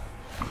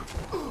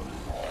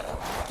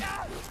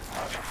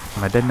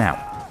 Am I dead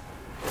now?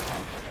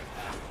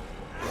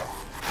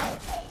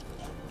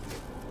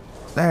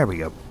 There we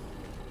go.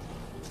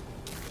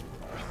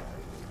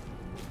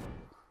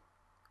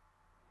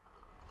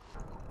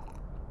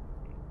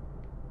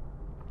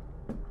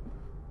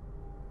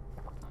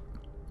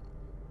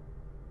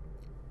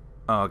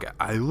 Okay,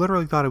 I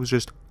literally thought it was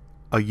just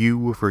a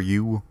U for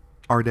you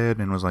are dead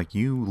and was like,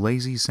 you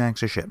lazy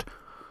sacks of shit.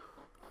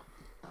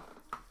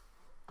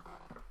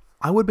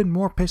 I would have been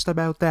more pissed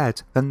about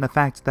that than the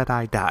fact that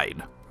I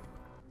died.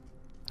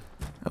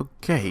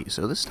 Okay,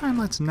 so this time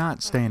let's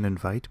not stand and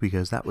fight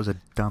because that was a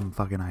dumb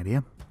fucking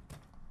idea.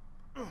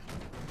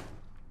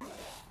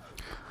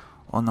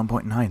 Well, no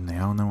point in hiding, they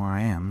all know where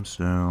I am,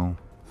 so...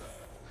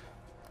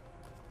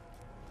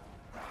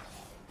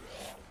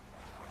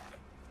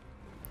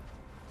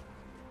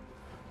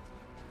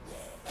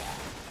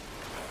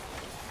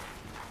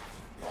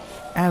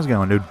 How's it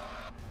going, dude?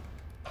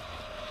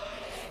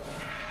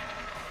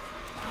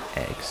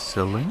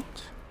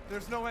 Excellent.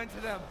 There's no end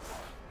to them.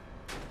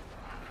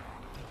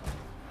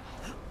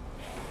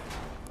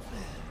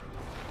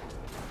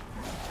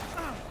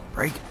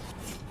 Break.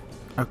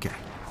 Okay.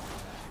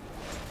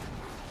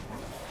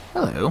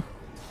 Hello.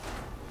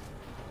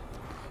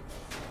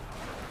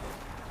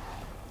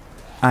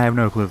 I have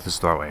no clue if this is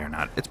a doorway or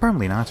not. It's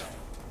probably not.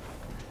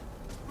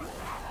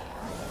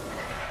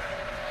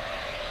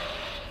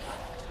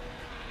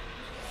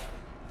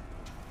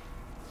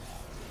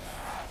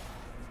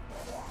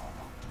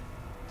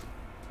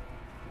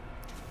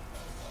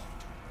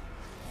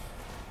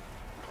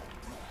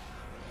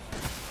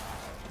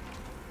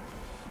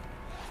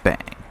 Bang.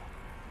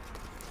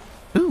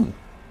 Ooh.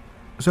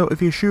 So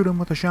if you shoot them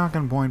with a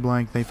shotgun point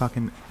blank, they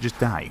fucking just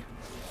die.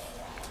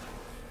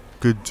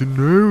 Good to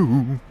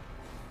know.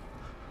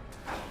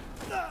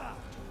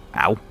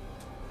 Ow.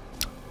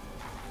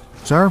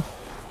 Sir?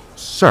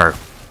 Sir.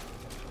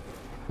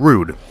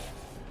 Rude.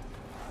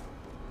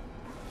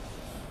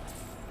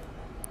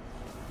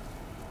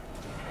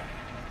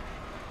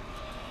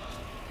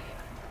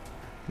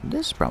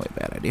 This is probably a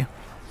bad idea.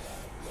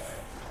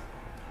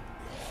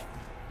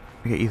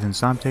 Okay, Ethan,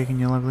 stop taking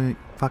your lovely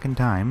fucking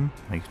time.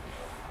 Like...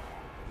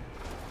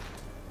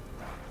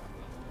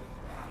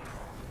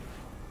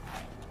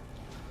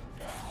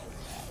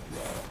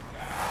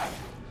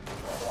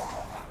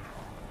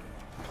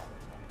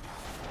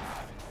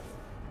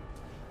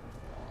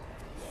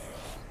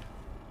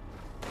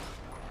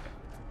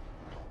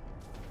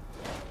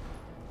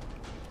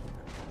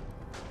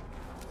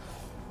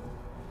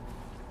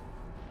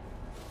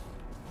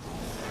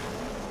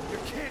 You're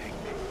kidding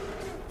me.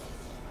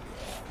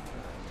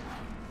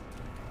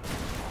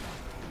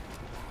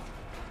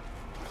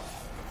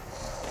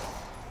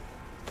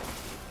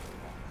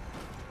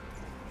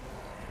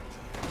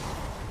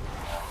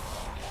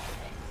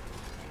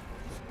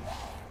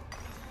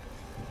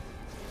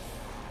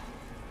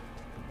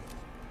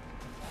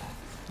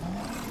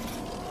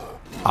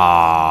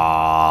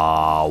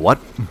 What?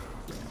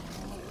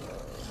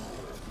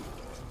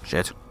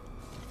 Shit.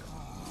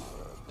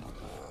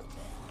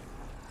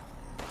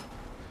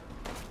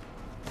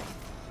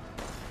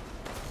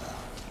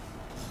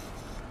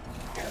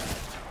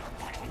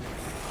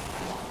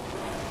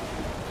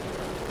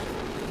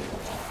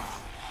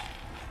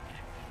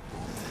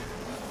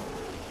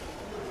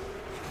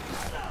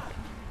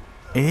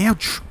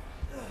 Ouch!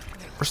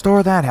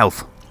 Restore that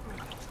health.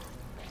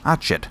 Ah,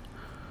 shit.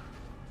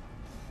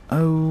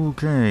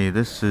 Okay,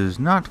 this is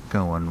not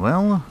going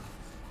well.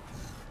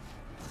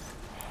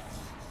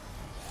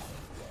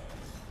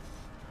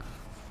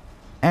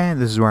 And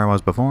this is where I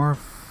was before.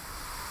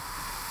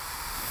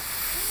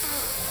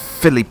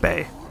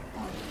 Felipe.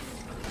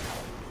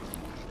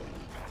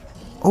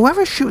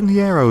 Whoever's shooting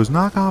the arrows,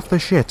 knock off the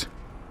shit.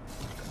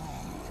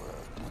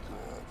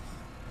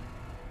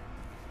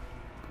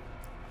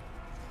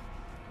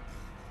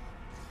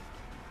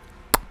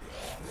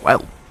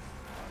 Well.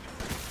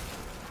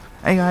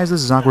 Hey guys,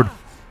 this is awkward.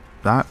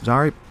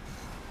 Sorry.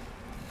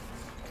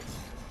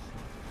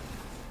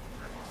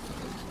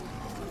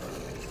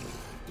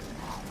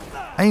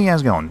 Hey,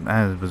 how's it going?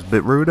 It was a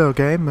bit rude,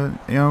 okay, but,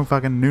 you know,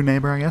 fucking new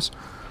neighbor, I guess.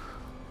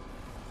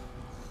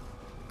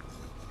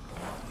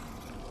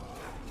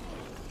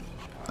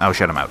 Oh,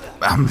 shut him out.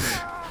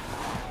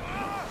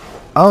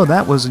 Oh,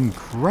 that was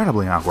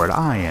incredibly awkward.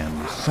 I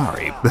am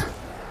sorry.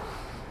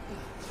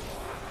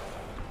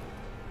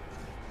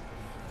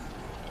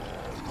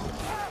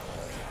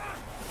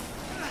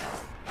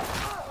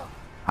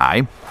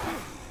 Hi.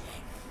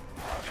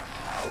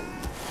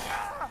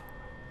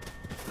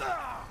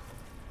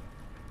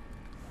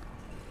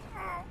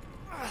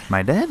 Am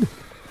I dead?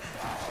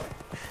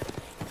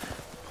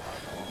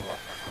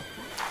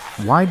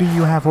 Why do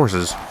you have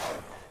horses?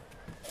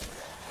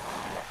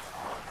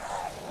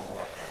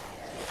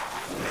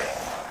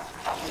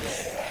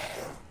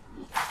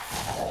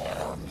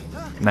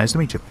 Nice to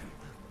meet you.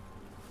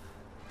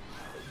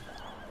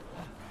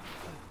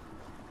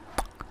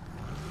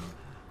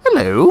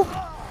 Hello.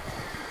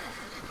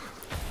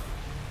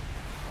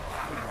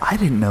 I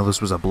didn't know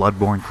this was a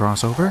Bloodborne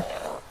crossover.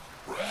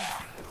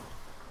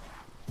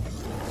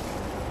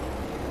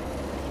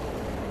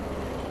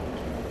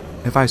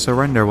 If I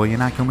surrender, will you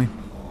not kill me?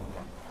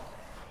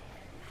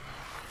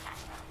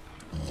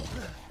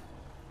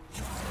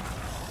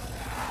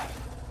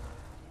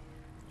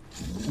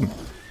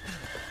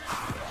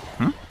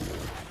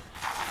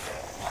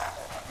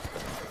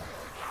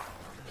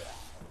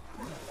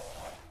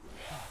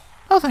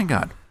 Oh, thank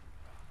God.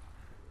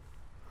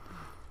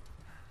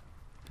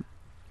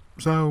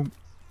 So,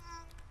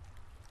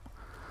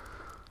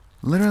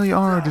 literally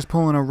are just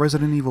pulling a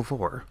Resident Evil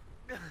 4.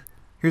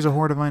 Here's a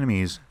horde of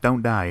enemies.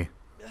 Don't die.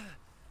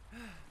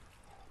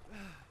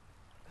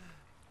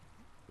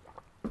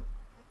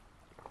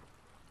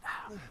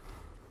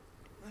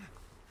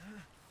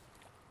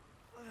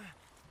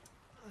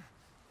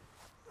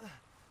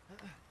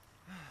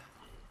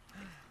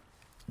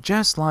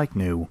 Just like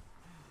new.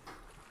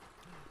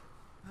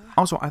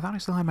 Also, I thought I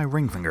still had my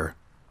ring finger.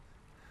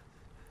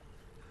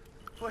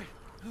 Wait.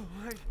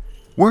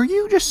 Were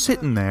you just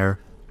sitting there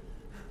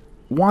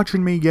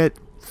watching me get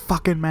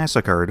fucking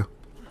massacred?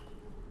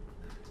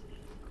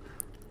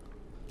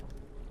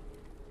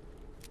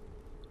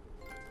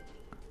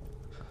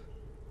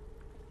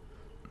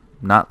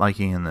 Not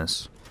liking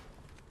this.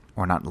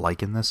 Or not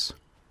liking this.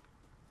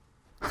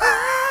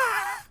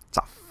 It's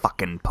a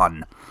fucking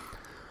pun.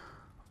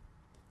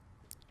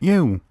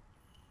 You.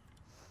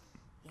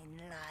 In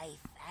life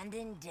and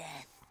in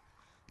death,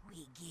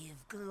 we give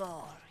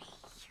glory.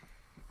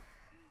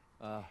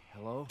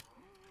 Hello?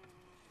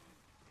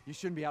 You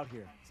shouldn't be out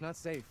here. It's not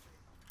safe.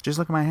 Just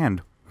look at my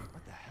hand.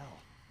 What the hell?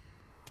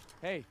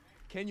 Hey,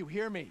 can you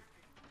hear me?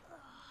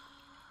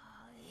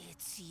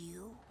 It's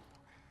you,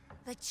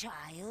 the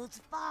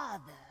child's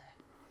father.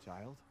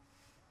 Child?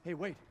 Hey,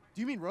 wait.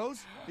 Do you mean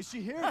Rose? Is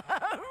she here?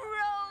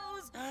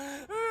 Rose!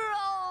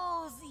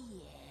 Rose,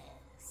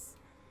 yes.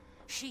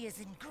 She is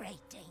in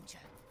great danger.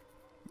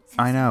 Since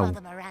I know.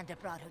 Mother Miranda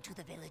brought her to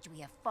the village, we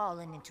have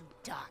fallen into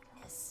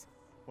darkness.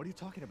 What are you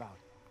talking about?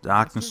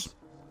 Darkness.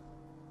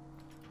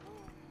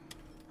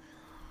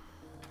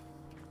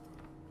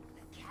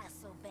 The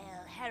castle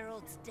bell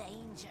heralds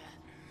danger.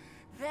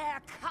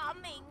 They're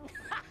coming.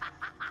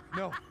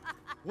 No.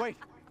 Wait.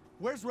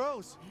 Where's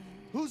Rose?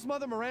 Who's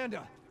Mother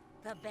Miranda?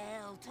 The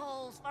bell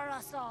tolls for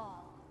us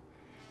all.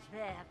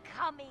 They're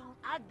coming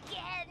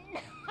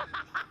again.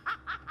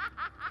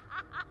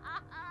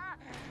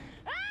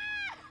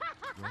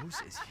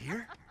 Rose is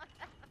here?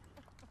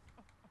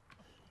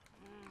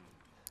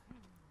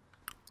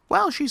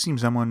 Well, she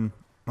seems someone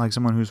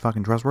who's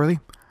fucking trustworthy.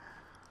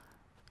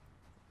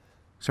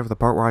 Except for the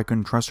part where I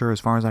couldn't trust her as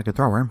far as I could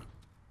throw her.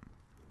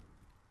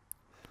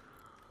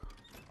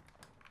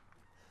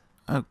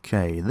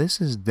 Okay, this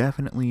is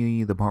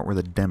definitely the part where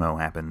the demo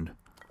happened.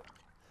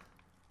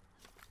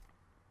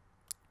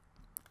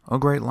 O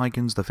great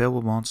lichens, the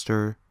fabled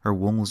monster, her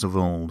wolves of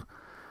old.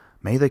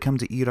 May they come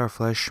to eat our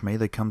flesh, may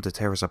they come to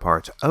tear us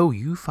apart. Oh,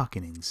 you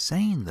fucking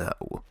insane,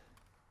 though.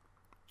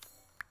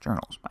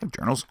 Journals. I have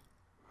journals.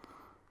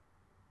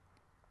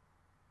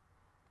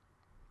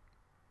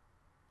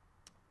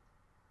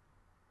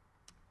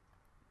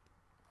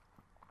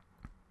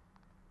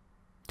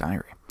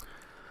 Diary.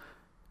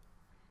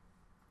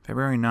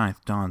 February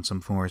 9th, dawn, some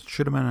forest.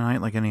 Should have been a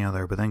night like any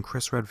other, but then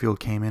Chris Redfield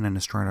came in and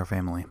destroyed our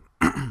family.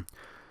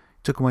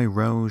 Took away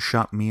Rose,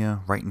 shot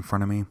Mia right in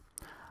front of me.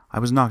 I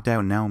was knocked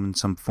out and now I'm in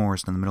some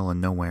forest in the middle of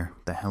nowhere.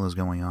 The hell is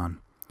going on?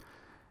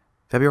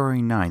 February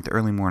 9th,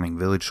 early morning,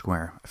 village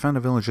square. I found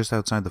a village just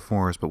outside the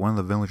forest, but one of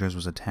the villagers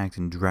was attacked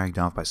and dragged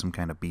off by some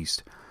kind of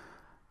beast.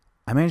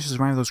 I managed to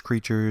survive those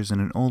creatures,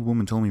 and an old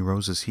woman told me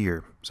Rose is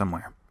here,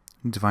 somewhere. I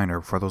need to find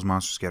her before those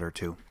monsters get her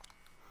too.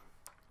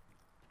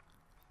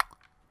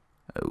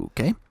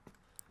 Okay.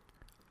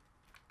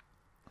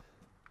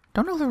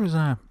 Don't know if there was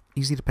a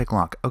easy to pick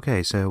lock.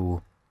 Okay,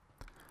 so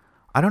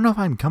I don't know if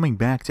I'm coming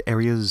back to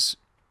areas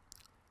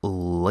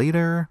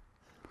later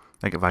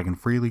Like, if I can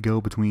freely go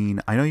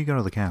between... I know you go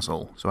to the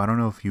castle, so I don't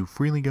know if you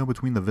freely go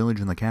between the village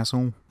and the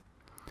castle.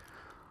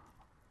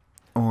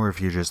 Or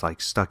if you're just,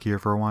 like, stuck here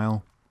for a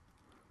while.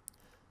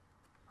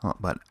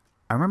 But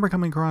I remember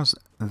coming across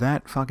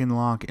that fucking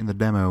lock in the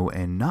demo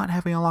and not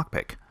having a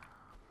lockpick.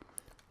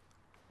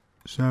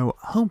 So,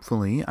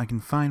 hopefully, I can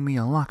find me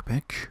a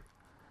lockpick.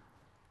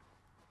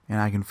 And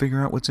I can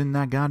figure out what's in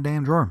that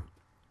goddamn drawer.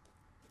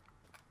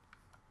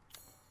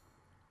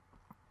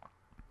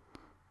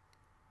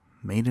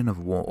 Maiden of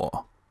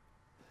War.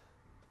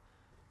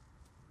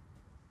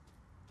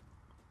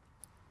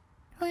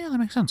 Oh yeah, that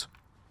makes sense.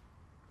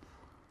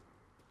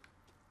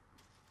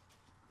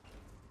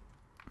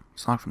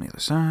 It's locked from the other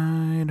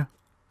side.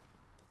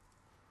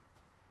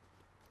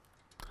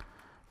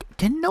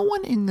 Can no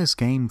one in this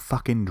game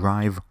fucking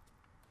drive?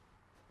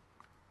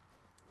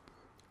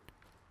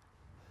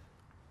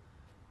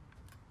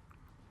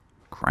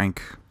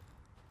 Crank.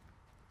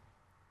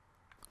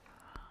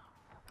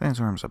 That's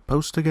where I'm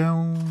supposed to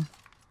go.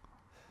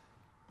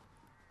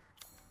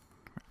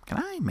 Can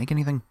I make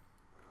anything?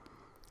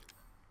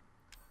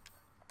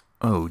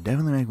 Oh,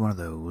 definitely make one of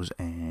those,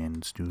 and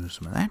let's do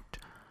some of that.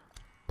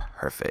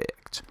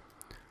 Perfect.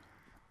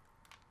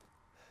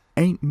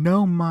 Ain't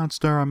no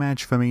monster a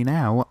match for me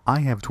now.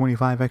 I have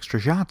 25 extra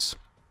shots.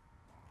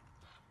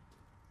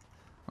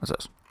 What's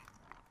this?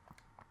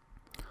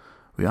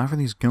 We offer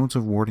these goats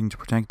of warding to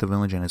protect the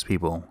village and its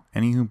people.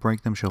 Any who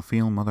break them shall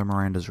feel Mother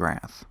Miranda's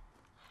wrath.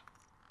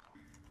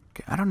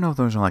 Okay, I don't know if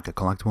those are like a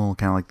collectible,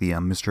 kind of like the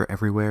Mr.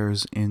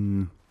 Everywheres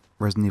in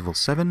Resident Evil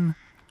 7.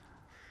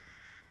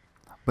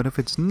 But if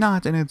it's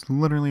not, and it's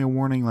literally a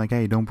warning like,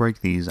 hey, don't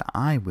break these,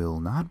 I will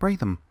not break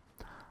them.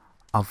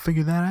 I'll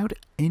figure that out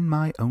in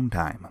my own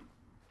time.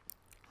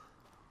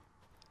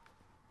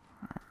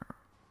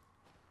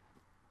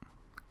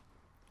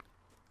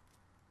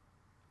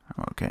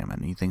 Okay, I'm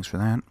gonna need things for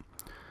that.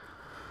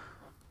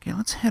 Okay,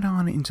 let's head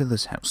on into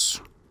this house.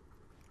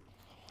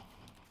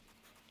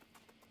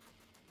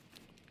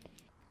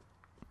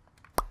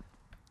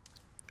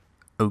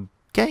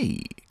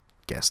 Okay,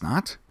 guess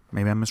not.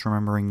 Maybe I'm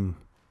misremembering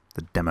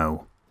the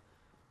demo.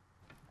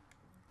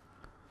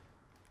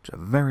 It's a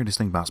very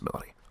distinct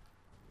possibility.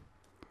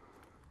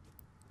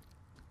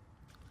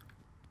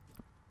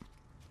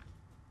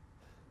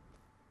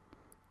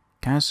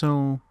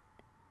 Castle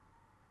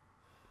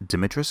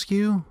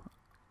Dimitrescu?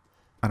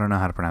 I don't know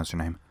how to pronounce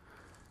your name.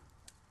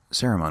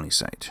 Ceremony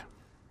site.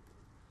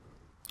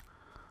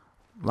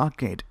 Lock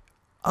gate.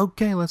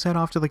 Okay, let's head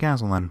off to the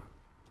castle then.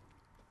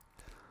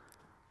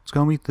 Let's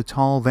go meet the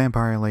tall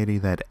vampire lady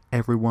that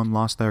everyone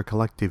lost their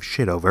collective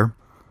shit over.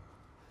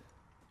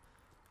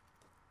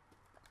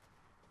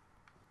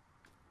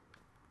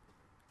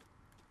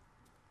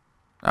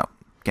 Oh,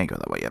 can't go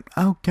that way yet.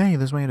 Okay,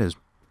 this way it is.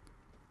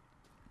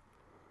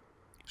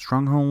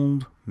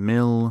 Stronghold,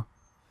 mill,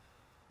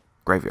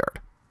 graveyard.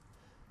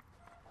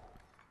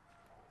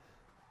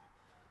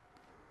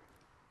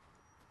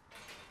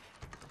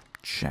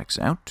 Checks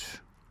out.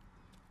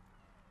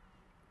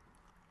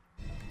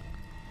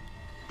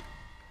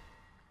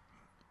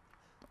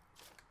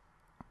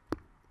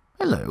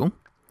 Hello.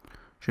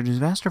 Should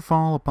disaster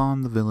fall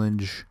upon the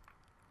village,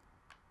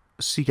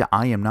 seek out...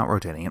 I am not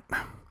rotating it.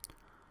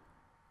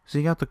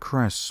 Seek out the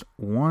crests.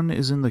 One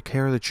is in the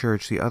care of the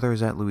church, the other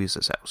is at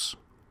Luisa's house.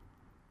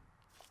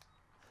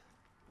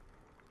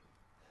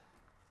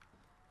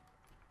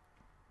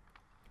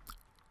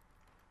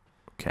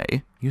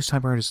 Okay. Use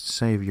typewriters to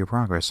save your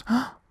progress.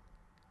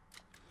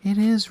 It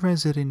is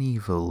Resident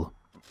Evil.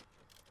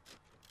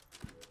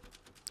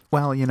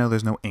 Well, you know,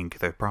 there's no ink.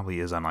 There probably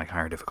is on, like,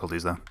 higher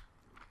difficulties, though.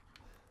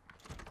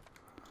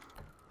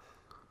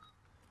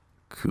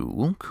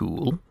 Cool,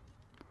 cool.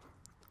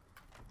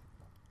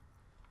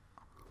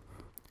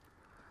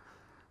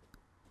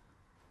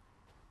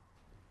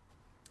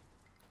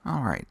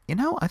 Alright, you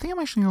know, I think I'm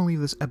actually going to leave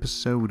this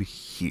episode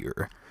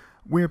here.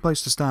 Weird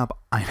place to stop,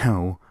 I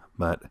know,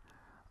 but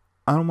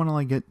I don't want to,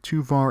 like, get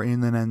too far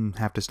in and then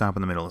have to stop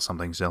in the middle of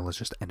something, so let's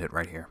just end it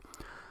right here.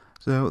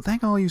 So,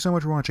 thank all of you so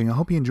much for watching. I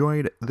hope you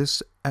enjoyed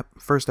this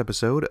first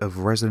episode of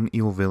Resident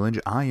Evil Village.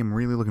 I am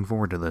really looking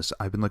forward to this.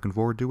 I've been looking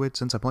forward to it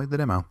since I played the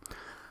demo.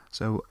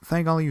 So,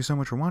 thank all of you so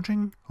much for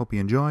watching. Hope you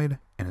enjoyed,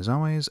 and as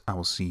always, I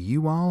will see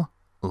you all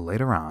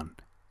later on.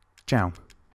 Ciao.